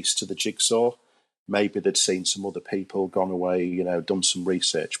extra piece to the jigsaw. Maybe they'd seen some other people, gone away, done some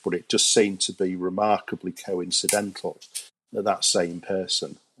research. But it just seemed to be remarkably coincidental that same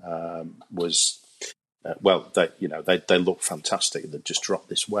person was... they look fantastic. They just dropped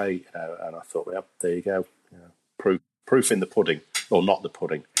this weight, and I thought, well, there you go. Proof in the pudding, or not the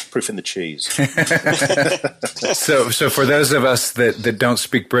pudding, proof in the cheese. So for those of us that don't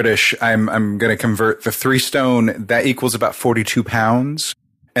speak British, I'm going to convert the 3 stone. That equals about 42 pounds,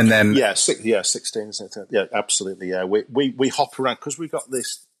 and then 16. Yeah, absolutely. Yeah, we hop around because we've got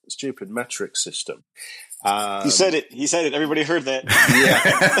this stupid metric system. He said it. Everybody heard that.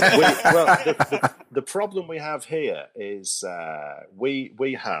 Yeah. The problem we have here is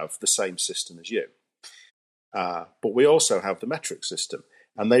we have the same system as you, but we also have the metric system,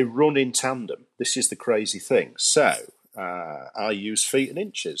 and they run in tandem. This is the crazy thing. So I use feet and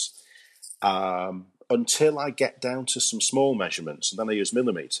inches until I get down to some small measurements, and then I use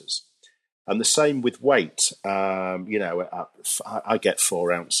millimeters. And the same with weight. I get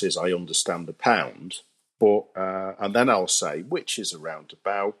 4 ounces. I understand a pound. But and then I'll say, which is around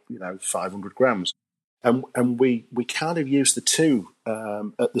about 500 grams, and we kind of use the two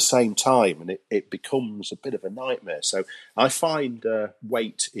at the same time, and it becomes a bit of a nightmare. So I find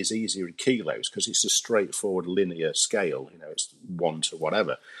weight is easier in kilos because it's a straightforward linear scale. It's 1 to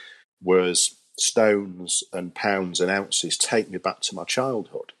whatever, whereas stones and pounds and ounces take me back to my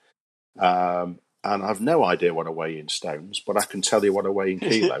childhood. And I've no idea what I weigh in stones, but I can tell you what I weigh in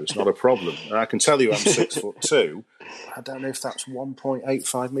kilos, not a problem. And I can tell you I'm 6'2". I don't know if that's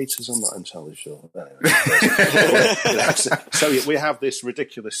 1.85 meters. I'm not entirely sure. Anyway, so we have this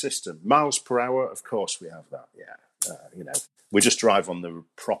ridiculous system. Miles per hour, of course we have that. Yeah, we just drive on the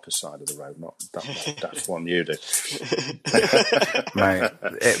proper side of the road, not that one you do.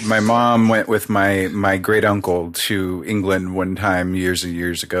 My mom went with my great uncle to England one time years and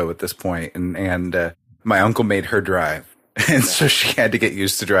years ago at this point, and my uncle made her drive, and so she had to get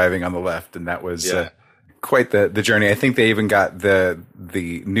used to driving on the left, and that was quite the journey. I think they even got the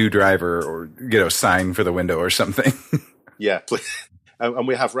new driver or sign for the window or something. Yeah. And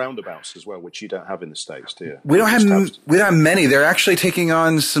we have roundabouts as well, which you don't have in the States, do you? We don't have many. They're actually taking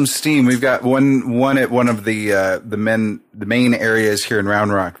on some steam. We've got one at one of the main areas here in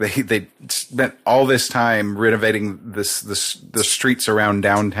Round Rock. They spent all this time renovating the streets around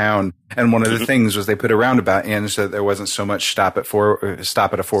downtown, and one of the things was they put a roundabout in so that there wasn't so much stop at a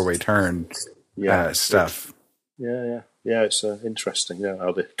 4-way turn stuff. Yeah, it's interesting. Yeah,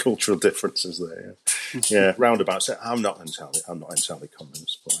 how the cultural differences there. Yeah, roundabouts. I'm not entirely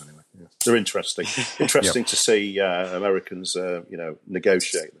convinced, but anyway, they're interesting. Interesting to see Americans,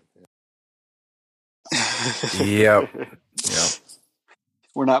 negotiate them. Yep.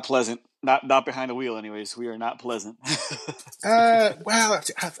 We're not pleasant. Not behind the wheel, anyways. We are not pleasant. Well,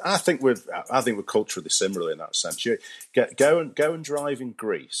 I think we're culturally similar in that sense. You go and drive in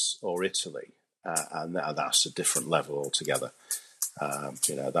Greece or Italy. And that's a different level altogether.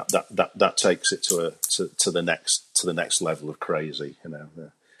 That takes it to the next level of crazy.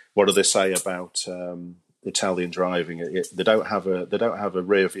 What do they say about Italian driving? They don't have a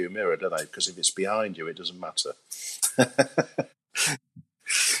rear view mirror, do they? Because if it's behind you, it doesn't matter.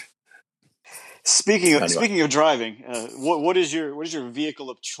 Speaking of driving, what is your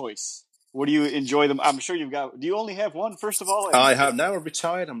vehicle of choice What do you enjoy them? I'm sure you've got. Do you only have one? First of all, I have now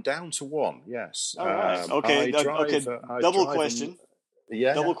retired. I'm down to one. Yes. All right. Okay. I drive. Okay. I Double drive question.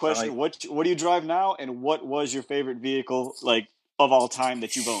 Yeah. Double question. What do you drive now, and what was your favorite vehicle like of all time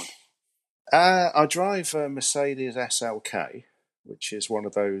that you've owned? I drive a Mercedes SLK, which is one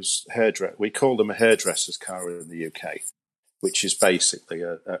of those we call them a hairdresser's car in the UK, which is basically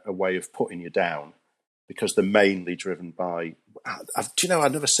a way of putting you down, because they're mainly driven by. Do you know?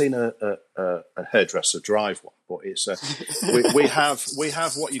 I've never seen a hairdresser drive one, but it's we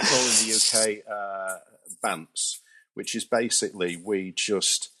have what you call in the UK bants, which is basically we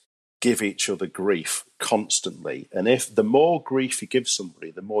just give each other grief constantly, and if the more grief you give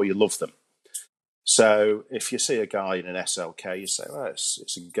somebody, the more you love them. So if you see a guy in an SLK, you say, "Well,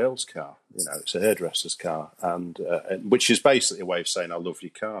 it's a girl's car, it's a hairdresser's car," and which is basically a way of saying, "I love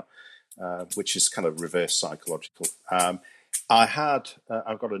your car," which is kind of reverse psychological. I've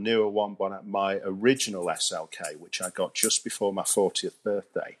got a newer one, but my original SLK, which I got just before my 40th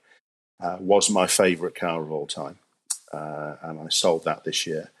birthday, was my favourite car of all time, and I sold that this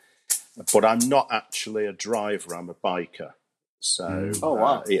year. But I'm not actually a driver; I'm a biker. So, oh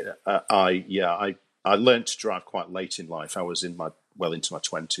wow! I learned to drive quite late in life. I was into my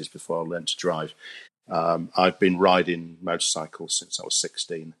 20s before I learned to drive. I've been riding motorcycles since I was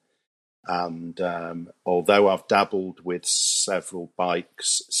 16, and although I've dabbled with several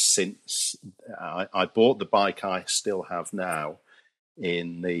bikes since, I bought the bike I still have now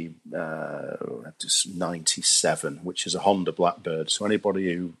in the 97, which is a Honda Blackbird. So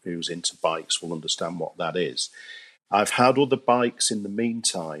anybody who's into bikes will understand what that is. I've had other bikes in the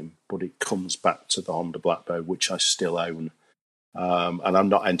meantime, but it comes back to the Honda Blackbird, which I still own. And I'm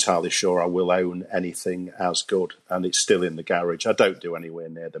not entirely sure I will own anything as good. And it's still in the garage. I don't do anywhere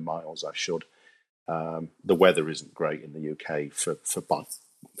near the miles I should. The weather isn't great in the UK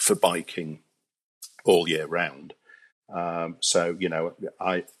for biking all year round. So,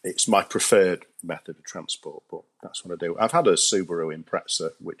 it's my preferred method of transport, but that's what I do. I've had a Subaru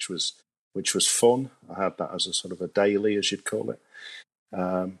Impreza, which was fun. I had that as a sort of a daily, as you'd call it.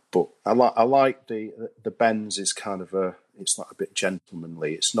 But I like the Benz is kind of it's not a bit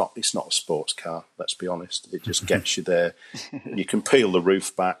gentlemanly. It's not a sports car. Let's be honest. It just gets you there. You can peel the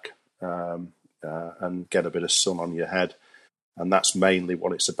roof back and get a bit of sun on your head, and that's mainly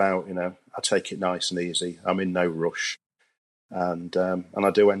what it's about. I take it nice and easy. I'm in no rush, and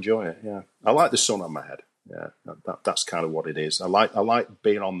I do enjoy it. Yeah, I like the sun on my head. Yeah, that's kind of what it is. I like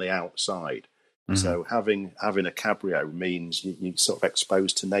being on the outside. Mm-hmm. So having a cabrio means you're sort of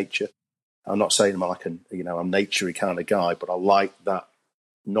exposed to nature. I'm not saying I'm like I'm naturey kind of guy, but I like that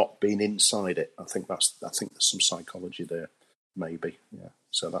not being inside it. I think there's some psychology there, maybe. Yeah.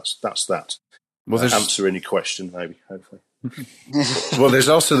 So that's that. Well, answer any question, maybe, hopefully. Well, there's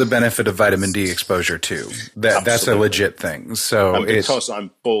also the benefit of vitamin D exposure too. That's a legit thing. So and because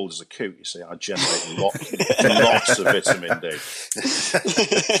I'm bald as a coot, you see, I generate lots of vitamin D.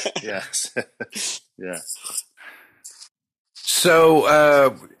 Yes, yeah.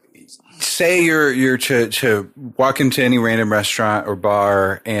 So, say you're to walk into any random restaurant or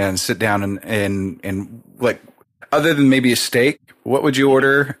bar and sit down and like, other than maybe a steak, what would you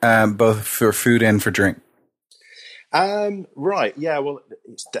order, both for food and for drink? Right. Yeah. Well,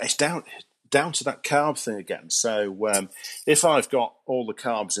 it's down to that carb thing again. So, if I've got all the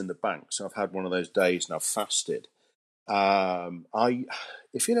carbs in the bank, so I've had one of those days and I've fasted,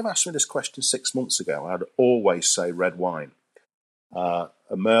 if you'd have asked me this question 6 months ago, I'd always say red wine, a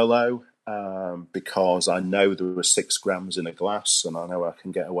Merlot, because I know there were 6 grams in a glass, and I know I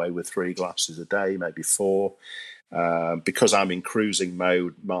can get away with 3 glasses a day, maybe 4, because I'm in cruising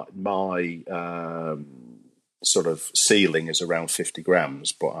mode. My sort of ceiling is around 50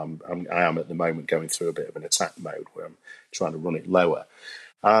 grams, but I am at the moment going through a bit of an attack mode where I'm trying to run it lower.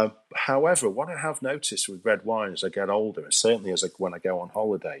 However, what I have noticed with red wine as I get older, and certainly when I go on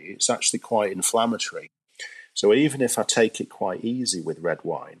holiday, it's actually quite inflammatory. So even if I take it quite easy with red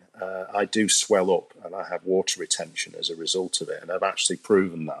wine, I do swell up and I have water retention as a result of it. And I've actually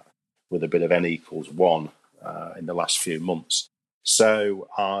proven that with a bit of N=1 in the last few months. So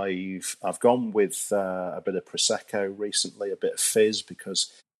I've gone with a bit of Prosecco recently, a bit of fizz,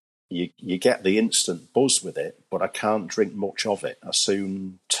 because you get the instant buzz with it, but I can't drink much of it. I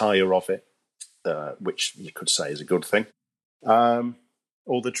soon tire of it, which you could say is a good thing.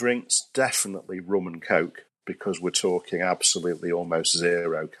 All the drinks, definitely rum and Coke, because we're talking absolutely almost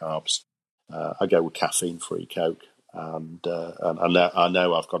 0 carbs. I go with caffeine-free Coke, and I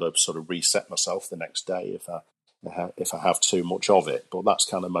know I've got to sort of reset myself the next day if I have too much of it. But that's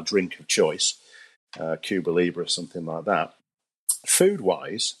kind of my drink of choice, Cuba Libre, something like that. food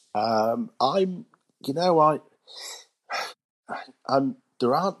wise, I'm, you know, I'm.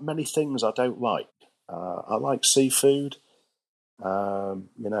 There aren't many things I don't like. I like seafood.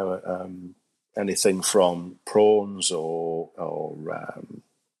 Anything from prawns or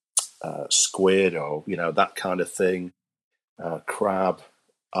squid or that kind of thing. Crab.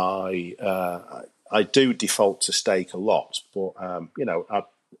 I do default to steak a lot, but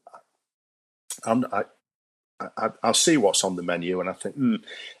I'll see what's on the menu, and I think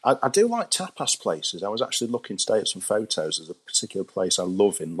I do like tapas places. I was actually looking today at some photos. There's a particular place I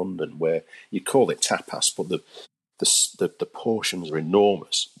love in London where you call it tapas, but the portions are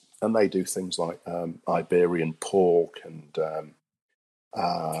enormous, and they do things like Iberian pork and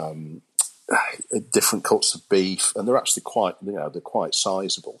different cuts of beef, and they're actually quite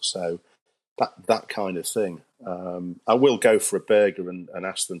sizable. So that kind of thing. I will go for a burger and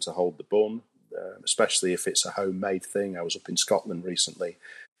ask them to hold the bun. Especially if it's a homemade thing. I was up in Scotland recently.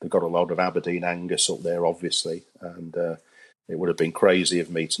 They've got a lot of Aberdeen Angus up there, obviously, and it would have been crazy of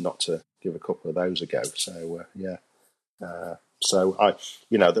me to not to give a couple of those a go. So so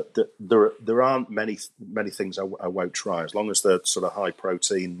there aren't many things I won't try, as long as they're sort of high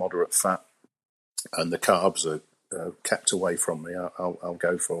protein, moderate fat, and the carbs are kept away from me. I'll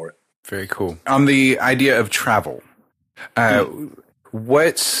go for it. Very cool. On the idea of travel.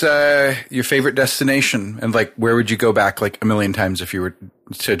 What's your favorite destination, and where would you go back a million times if you were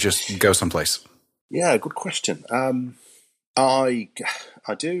to just go someplace? Yeah, good question. I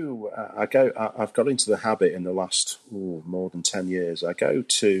do. I've got into the habit in the last more than 10 years. I go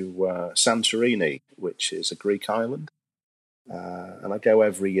to Santorini, which is a Greek island, and I go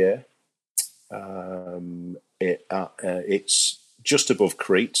every year. It's just above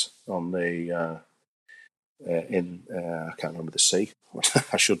Crete on the. I can't remember the sea.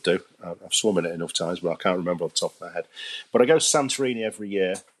 I should do. I've swum in it enough times, but I can't remember off the top of my head. But I go to Santorini every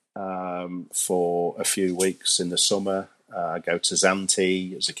year for a few weeks in the summer. I go to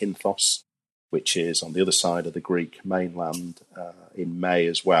Zakynthos, which is on the other side of the Greek mainland, in May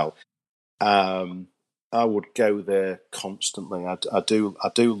as well. I would go there constantly. I do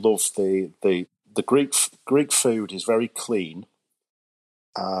love the Greek food is very clean.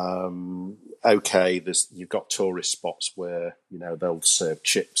 Okay, you've got tourist spots where they'll serve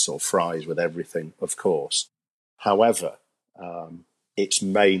chips or fries with everything, of course. However, it's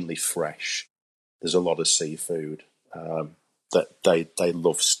mainly fresh. There's a lot of seafood. That they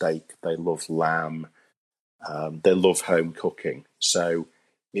love steak, they love lamb, they love home cooking. So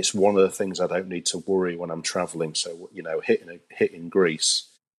it's one of the things I don't need to worry when I'm traveling. So hitting Greece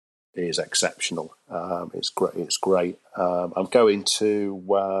is exceptional. It's great. It's great. I'm going to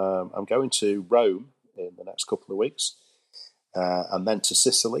Rome in the next couple of weeks, and then to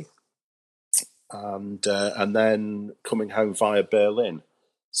Sicily, and then coming home via Berlin.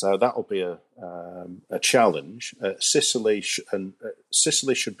 So that'll be a challenge. Sicily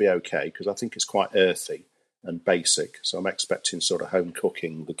should be okay because I think it's quite earthy and basic. So I'm expecting sort of home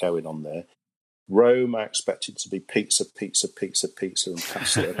cooking going on there. Rome, I expected to be pizza, and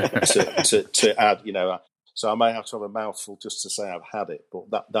pasta to add. So I may have to have a mouthful just to say I've had it, but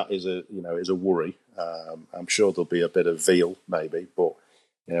that is a worry. I'm sure there'll be a bit of veal maybe, but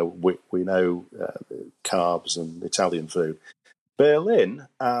we know carbs and Italian food. Berlin,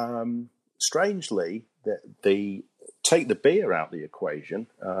 strangely, the take the beer out of the equation.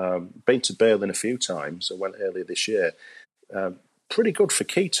 Been to Berlin a few times. I went earlier this year. Pretty good for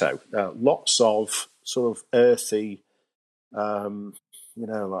keto. Lots of sort of earthy,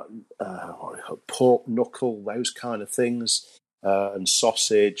 pork knuckle, those kind of things, and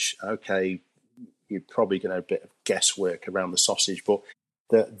sausage. Okay, you're probably going to have a bit of guesswork around the sausage, but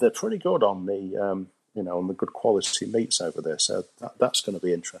they're pretty good on the on the good quality meats over there. So that's going to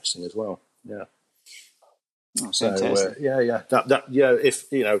be interesting as well. Yeah. Oh, fantastic. If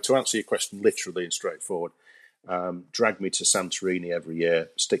to answer your question literally and straightforward. Drag me to Santorini every year,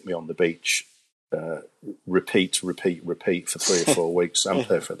 stick me on the beach, repeat for 3 or 4 weeks. I'm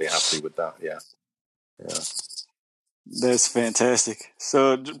perfectly happy with that. Yeah. That's fantastic.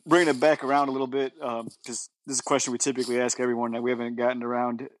 So bringing it back around a little bit, because this is a question we typically ask everyone that we haven't gotten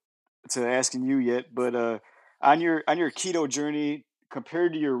around to asking you yet. But on your keto journey,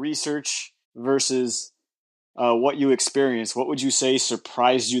 compared to your research versus what you experienced, what would you say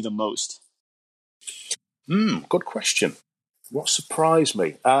surprised you the most? Good question. What surprised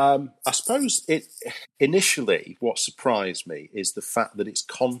me? I suppose initially what surprised me is the fact that it's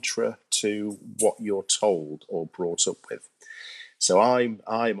contra to what you're told or brought up with. So I'm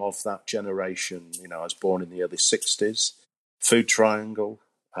of that generation. I was born in the early 60s. Food triangle,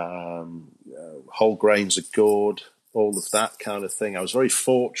 whole grains are good. all of that kind of thing. I was very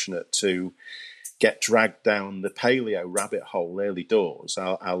fortunate to get dragged down the paleo rabbit hole early doors.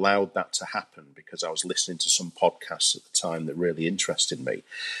 I allowed that to happen because I was listening to some podcasts at the time that really interested me.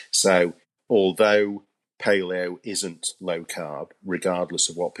 So although paleo isn't low carb, regardless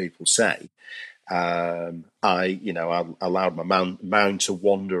of what people say, I allowed my mind to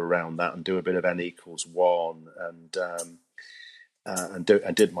wander around that and do a bit of N=1 and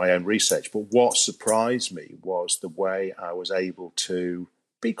did my own research. But what surprised me was the way I was able to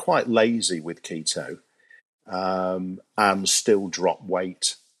be quite lazy with keto and still drop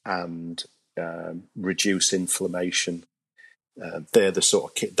weight and reduce inflammation. They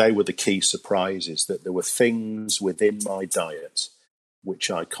were the key surprises, that there were things within my diet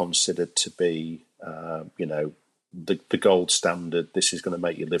which I considered to be, the gold standard. This is going to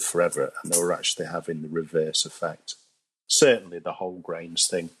make you live forever, and they were actually having the reverse effect. Certainly, the whole grains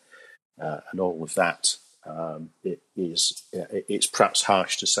thing and all of that. It's perhaps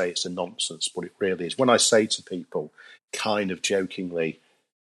harsh to say it's a nonsense, but it really is. When I say to people, kind of jokingly,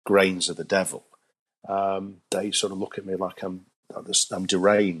 grains are the devil, they sort of look at me like I'm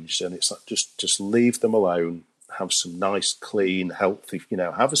deranged, and it's like just leave them alone. Have some nice, clean, healthy,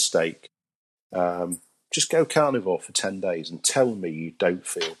 have a steak. Just go carnivore for 10 days and tell me you don't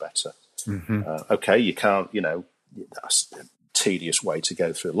feel better. Mm-hmm. Okay, you can't, that's a tedious way to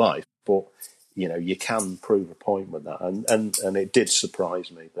go through life, but you can prove a point with that. And it did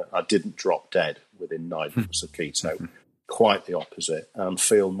surprise me that I didn't drop dead within 9 months of keto. Quite the opposite, and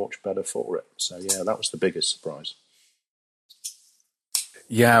feel much better for it. So, yeah, that was the biggest surprise.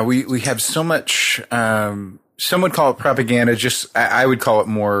 Yeah, we have so much, some would call it propaganda. I would call it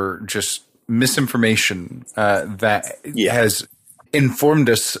more just misinformation that has informed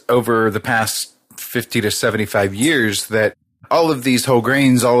us over the past 50 to 75 years that all of these whole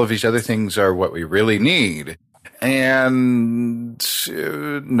grains, all of these other things are what we really need. And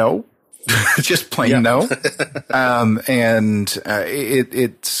no, just plain no.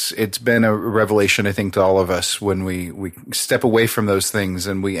 It's been a revelation, I think, to all of us when we step away from those things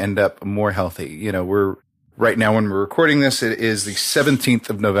and we end up more healthy. We're right now, when we're recording this, it is the 17th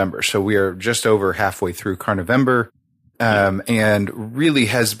of November. So we are just over halfway through Carnivember. And really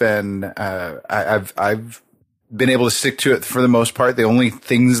has been, I've been able to stick to it for the most part. The only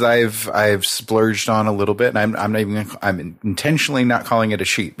things I've splurged on a little bit, and I'm intentionally not calling it a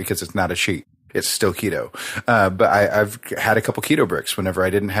cheat because it's not a cheat. It's still keto. But I've had a couple keto bricks whenever I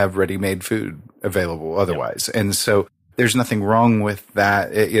didn't have ready-made food available otherwise. Yep. And so there's nothing wrong with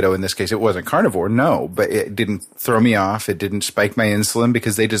that. In this case, it wasn't carnivore. No, but it didn't throw me off. It didn't spike my insulin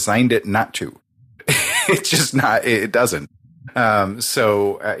because they designed it not to. It's just not, it doesn't.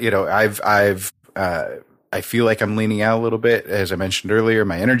 I feel like I'm leaning out a little bit. As I mentioned earlier,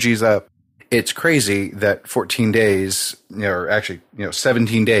 my energy's up. It's crazy that 14 days, or actually,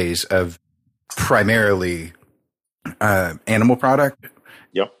 17 days of primarily animal product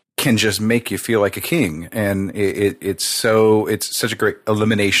can just make you feel like a king. And it's such a great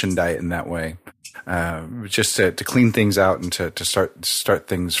elimination diet in that way. Just to clean things out and to start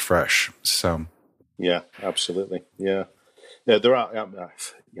things fresh. So. Yeah, absolutely. Yeah. There are,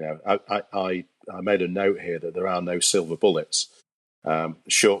 I made a note here that there are no silver bullets,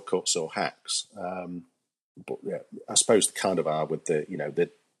 shortcuts or hacks. But yeah, I suppose they kind of are with the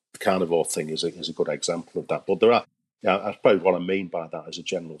carnivore thing is a good example of that. But there are, I suppose what I mean by that as a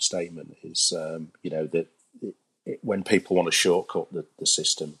general statement is, that when people want to shortcut the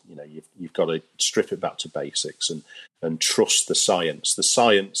system, you've got to strip it back to basics and trust the science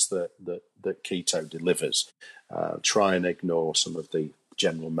that keto delivers. Try and ignore some of the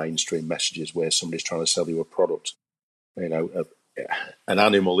general mainstream messages where somebody's trying to sell you a product. An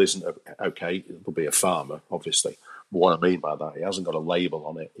animal isn't okay. It'll be a farmer, obviously. But what I mean by that, it hasn't got a label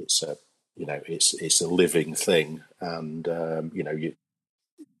on it. It's it's a living thing, and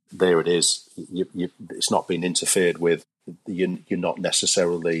there it is. It's not been interfered with. You're not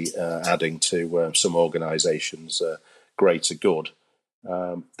necessarily adding to some organisation's greater good.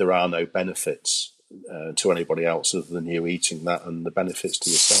 There are no benefits to anybody else other than you eating that, and the benefits to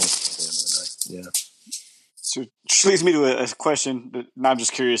yourself. Yeah. So which leads me to a question that, and I'm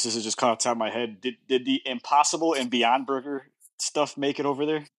just curious, this is just caught off the top of my head. Did the Impossible and Beyond Burger stuff make it over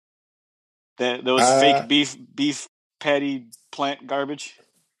there? Those fake beef patty plant garbage?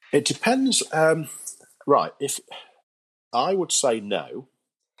 It depends. Right. If I would say no,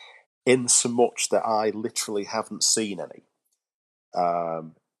 in so much that I literally haven't seen any.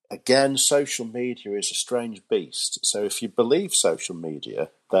 Again, social media is a strange beast. So if you believe social media,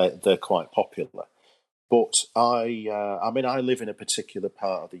 they're quite popular. But I mean, I live in a particular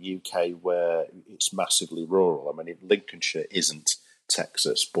part of the UK where it's massively rural. I mean, Lincolnshire isn't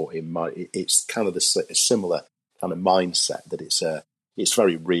Texas, but it's kind of a similar kind of mindset that it's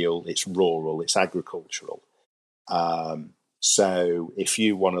very real, it's rural, it's agricultural. So if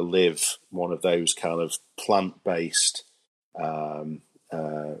you want to live one of those kind of plant-based,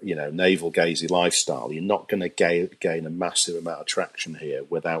 navel-gazing lifestyle, you're not going to gain a massive amount of traction here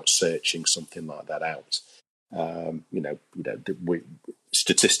without searching something like that out.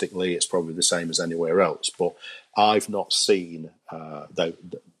 Statistically, it's probably the same as anywhere else, but I've not seen the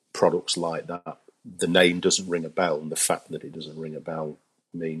products like that. The name doesn't ring a bell, and the fact that it doesn't ring a bell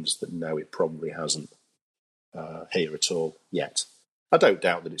means that no, it probably hasn't here at all yet. I don't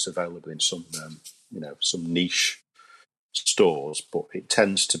doubt that it's available in some niche stores, but it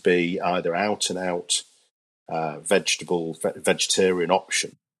tends to be either out and out vegetarian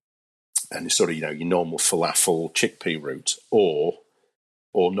option, and it's sort of your normal falafel chickpea route, or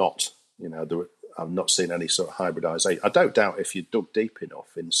not. I've not seen any sort of hybridization. I don't doubt if you dug deep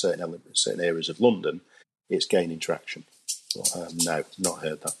enough in certain areas of London, it's gaining traction. But, no, not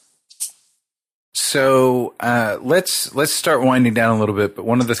heard that. So let's start winding down a little bit. But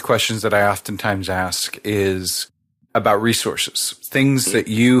one of the questions that I oftentimes ask is about resources, things that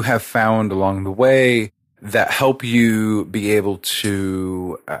you have found along the way that help you be able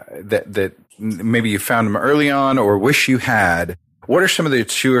to that maybe you found them early on or wish you had. What are some of the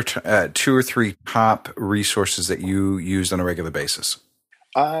two or three top resources that you used on a regular basis?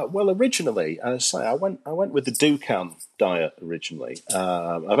 Well, originally, as I say, I went with the Dukan diet originally.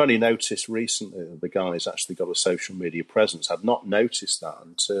 I've only noticed recently that the guy's actually got a social media presence. I'd not noticed that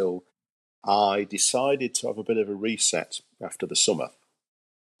until I decided to have a bit of a reset after the summer.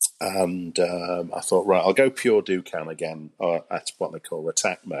 And I thought, right, I'll go pure Dukan again, at what they call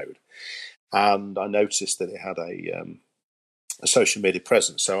attack mode. And I noticed that it had a social media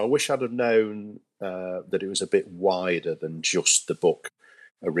presence. So I wish I'd have known that it was a bit wider than just the book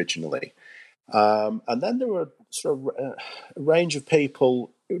originally. And then there were sort of a range of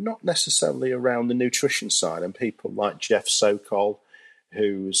people who not necessarily around the nutrition side, and people like Jeff Sokol,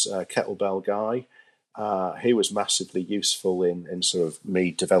 who's a kettlebell guy. He was massively useful in sort of me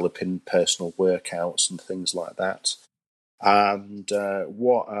developing personal workouts and things like that. And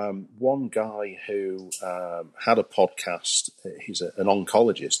one guy who had a podcast, he's an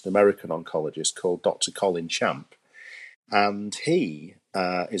oncologist, an American oncologist called Dr. Colin Champ. And he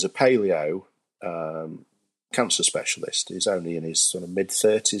is a paleo cancer specialist. He's only in his sort of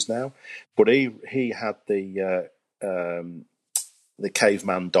mid-30s now. But he had the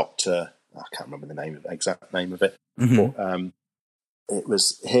caveman doctor, I can't remember the exact name of it, but it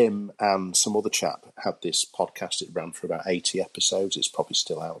was him and some other chap had this podcast. It ran for about 80 episodes. It's probably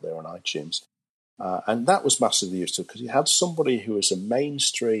still out there on iTunes. And that was massively useful because he had somebody who was a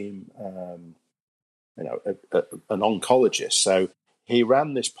mainstream, an oncologist. So he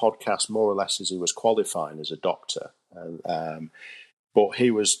ran this podcast more or less as he was qualifying as a doctor. But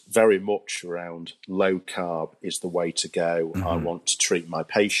he was very much around low carb is the way to go. I want to treat my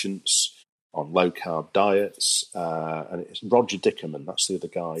patients on low carb diets. And it's Roger Dickerman, that's the other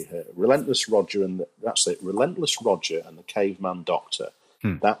guy. Relentless Roger and the Caveman Doctor.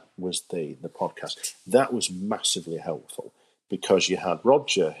 That was the podcast. That was massively helpful because you had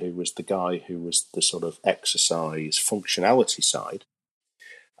Roger, who was the guy who was the sort of exercise functionality side,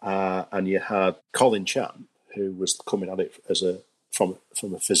 and you had Colin Champ, who was coming at it as from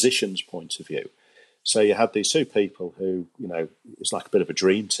a physician's point of view. So you had these two people who, it was like a bit of a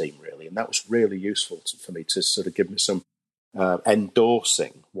dream team, really, and that was really useful for me to sort of give me some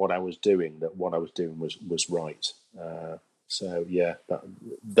endorsing what I was doing, that what I was doing was right. So yeah,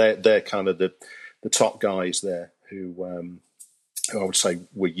 they're kind of the top guys there who I would say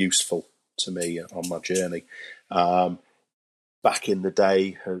were useful to me on my journey. Back in the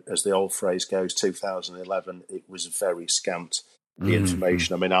day, as the old phrase goes, 2011, it was very scant. The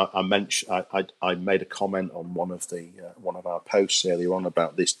information. I mean, I mentioned I made a comment on one of our posts earlier on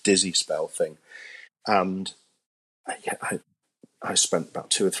about this dizzy spell thing, and I spent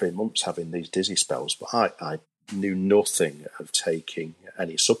about 2 or 3 months having these dizzy spells, but I knew nothing of taking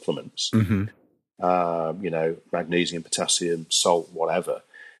any supplements. Magnesium, potassium, salt, whatever.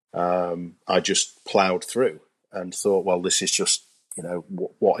 I just ploughed through and thought, well, this is just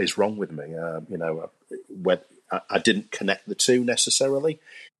what is wrong with me? I didn't connect the two necessarily.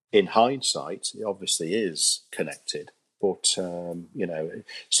 In hindsight, it obviously is connected, but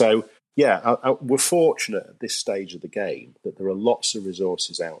so yeah, we're fortunate at this stage of the game that there are lots of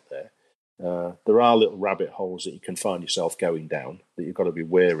resources out there. There are little rabbit holes that you can find yourself going down that you've got to be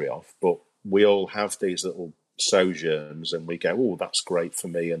wary of, but we all have these little sojourns and we go, oh, that's great for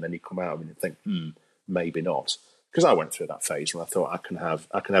me. And then you come out and you think, maybe not. Because I went through that phase when I thought I can have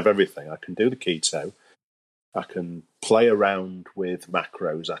everything. I can do the keto. I can play around with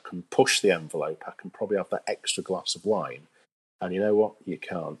macros. I can push the envelope. I can probably have that extra glass of wine. And you know what? You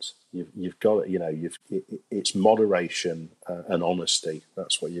can't. You've got it. It's moderation and honesty.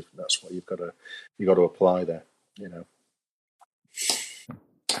 That's what you've got to apply there.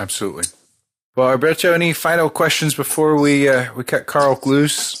 Absolutely. Well, Alberto, any final questions before we cut Carl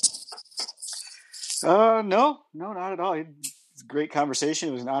loose? No, not at all. It's a great conversation.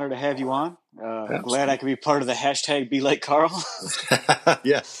 It was an honor to have you on. I'm glad I could be part of the hashtag Be Like Carl.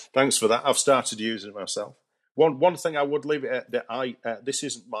 Yeah, thanks for that. I've started using it myself. One thing I would leave it at, this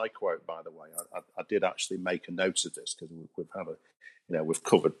isn't my quote, by the way. I did actually make a note of this because we've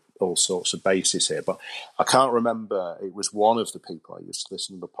covered all sorts of bases here, but I can't remember. It was one of the people I used to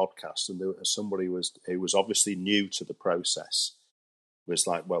listen to the podcast, and somebody who was obviously new to the process was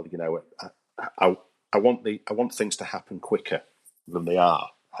like, well, I want things to happen quicker than they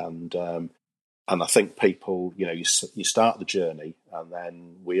are, and I think people, you start the journey, and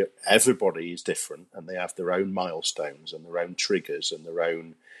then everybody is different, and they have their own milestones and their own triggers and their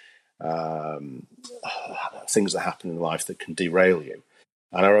own things that happen in life that can derail you.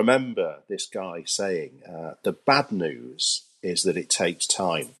 And I remember this guy saying, the bad news is that it takes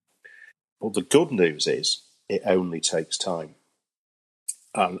time. Well, the good news is it only takes time.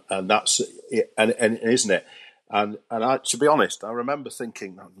 And that's it, and isn't it? And I, to be honest, I remember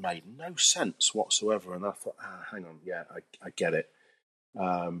thinking that made no sense whatsoever. And I thought, hang on, yeah, I get it.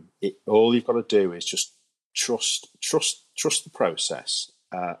 All you've got to do is just trust the process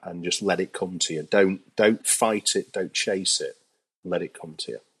and just let it come to you. Don't fight it. Don't chase it. Let it come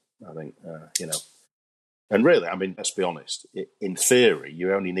to you. I think And really, I mean, let's be honest. In theory,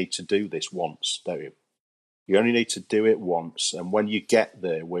 you only need to do this once, don't you? You only need to do it once, and when you get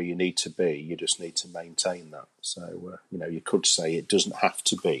there where you need to be, you just need to maintain that. So, you could say it doesn't have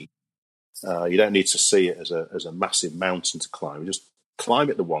to be. You don't need to see it as a massive mountain to climb. You just climb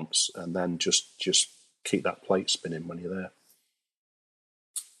it the once, and then just keep that plate spinning when you're there.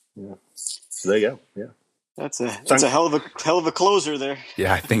 Yeah. So there you go. Yeah. That's a hell of a closer there.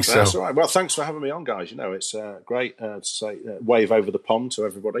 Yeah, I think so. That's all right. Well, thanks for having me on, guys. It's great to say wave over the pond to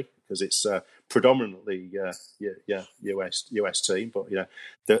everybody, because it's predominantly US team, but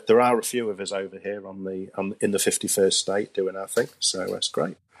there are a few of us over here in the 51st state doing our thing. So that's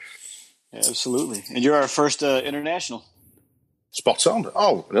great. Yeah, absolutely. And you're our first international. Spot on.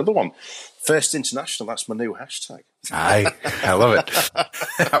 Oh, another one. First international. That's my new hashtag. I love it.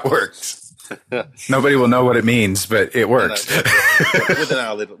 That works. Nobody will know what it means, but it works. Within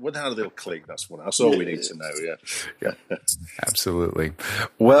our little clique, that's all we need to know. Yeah. Absolutely.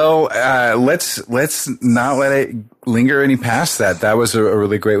 Well, let's not let it linger any past that. That was a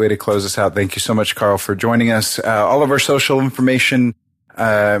really great way to close us out. Thank you so much, Carl, for joining us. All of our social information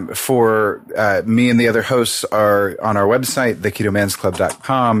for me and the other hosts are on our website,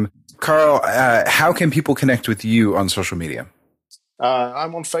 theketomansclub.com. Carl, how can people connect with you on social media?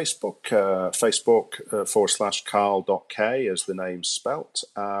 I'm on Facebook, /Carl.K as the name's spelt,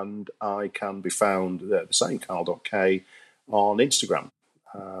 and I can be found the same Carl.K on Instagram.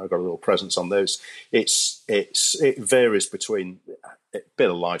 I've got a little presence on those. It varies between a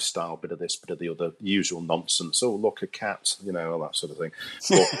bit of lifestyle, bit of this, bit of the other, usual nonsense. Oh, look, a cat, all that sort of thing.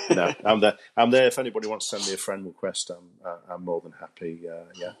 But I'm there. If anybody wants to send me a friend request, I'm more than happy.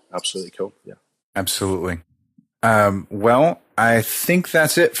 Yeah, absolutely cool. Yeah, absolutely. Well, I think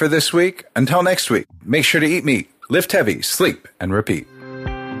that's it for this week. Until next week, make sure to eat meat, lift heavy, sleep, and repeat.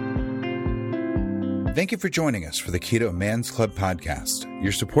 Thank you for joining us for the Keto Man's Club podcast.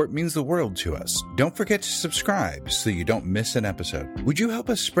 Your support means the world to us. Don't forget to subscribe so you don't miss an episode. Would you help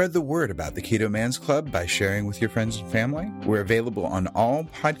us spread the word about the Keto Man's Club by sharing with your friends and family? We're available on all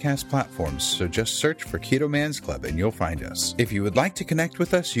podcast platforms, so just search for Keto Man's Club and you'll find us. If you would like to connect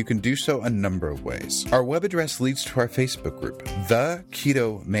with us, you can do so a number of ways. Our web address leads to our Facebook group,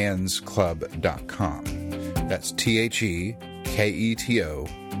 theketomansclub.com. That's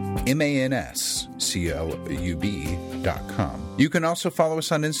TheKetoMansClub.com. You can also follow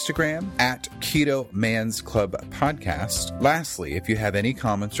us on Instagram at Keto Man's Club Podcast. Lastly, if you have any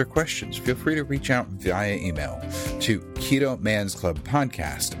comments or questions, feel free to reach out via email to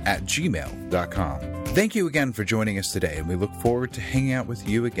ketomansclubpodcast@gmail.com. Thank you again for joining us today, and we look forward to hanging out with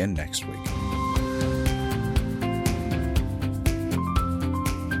you again next week.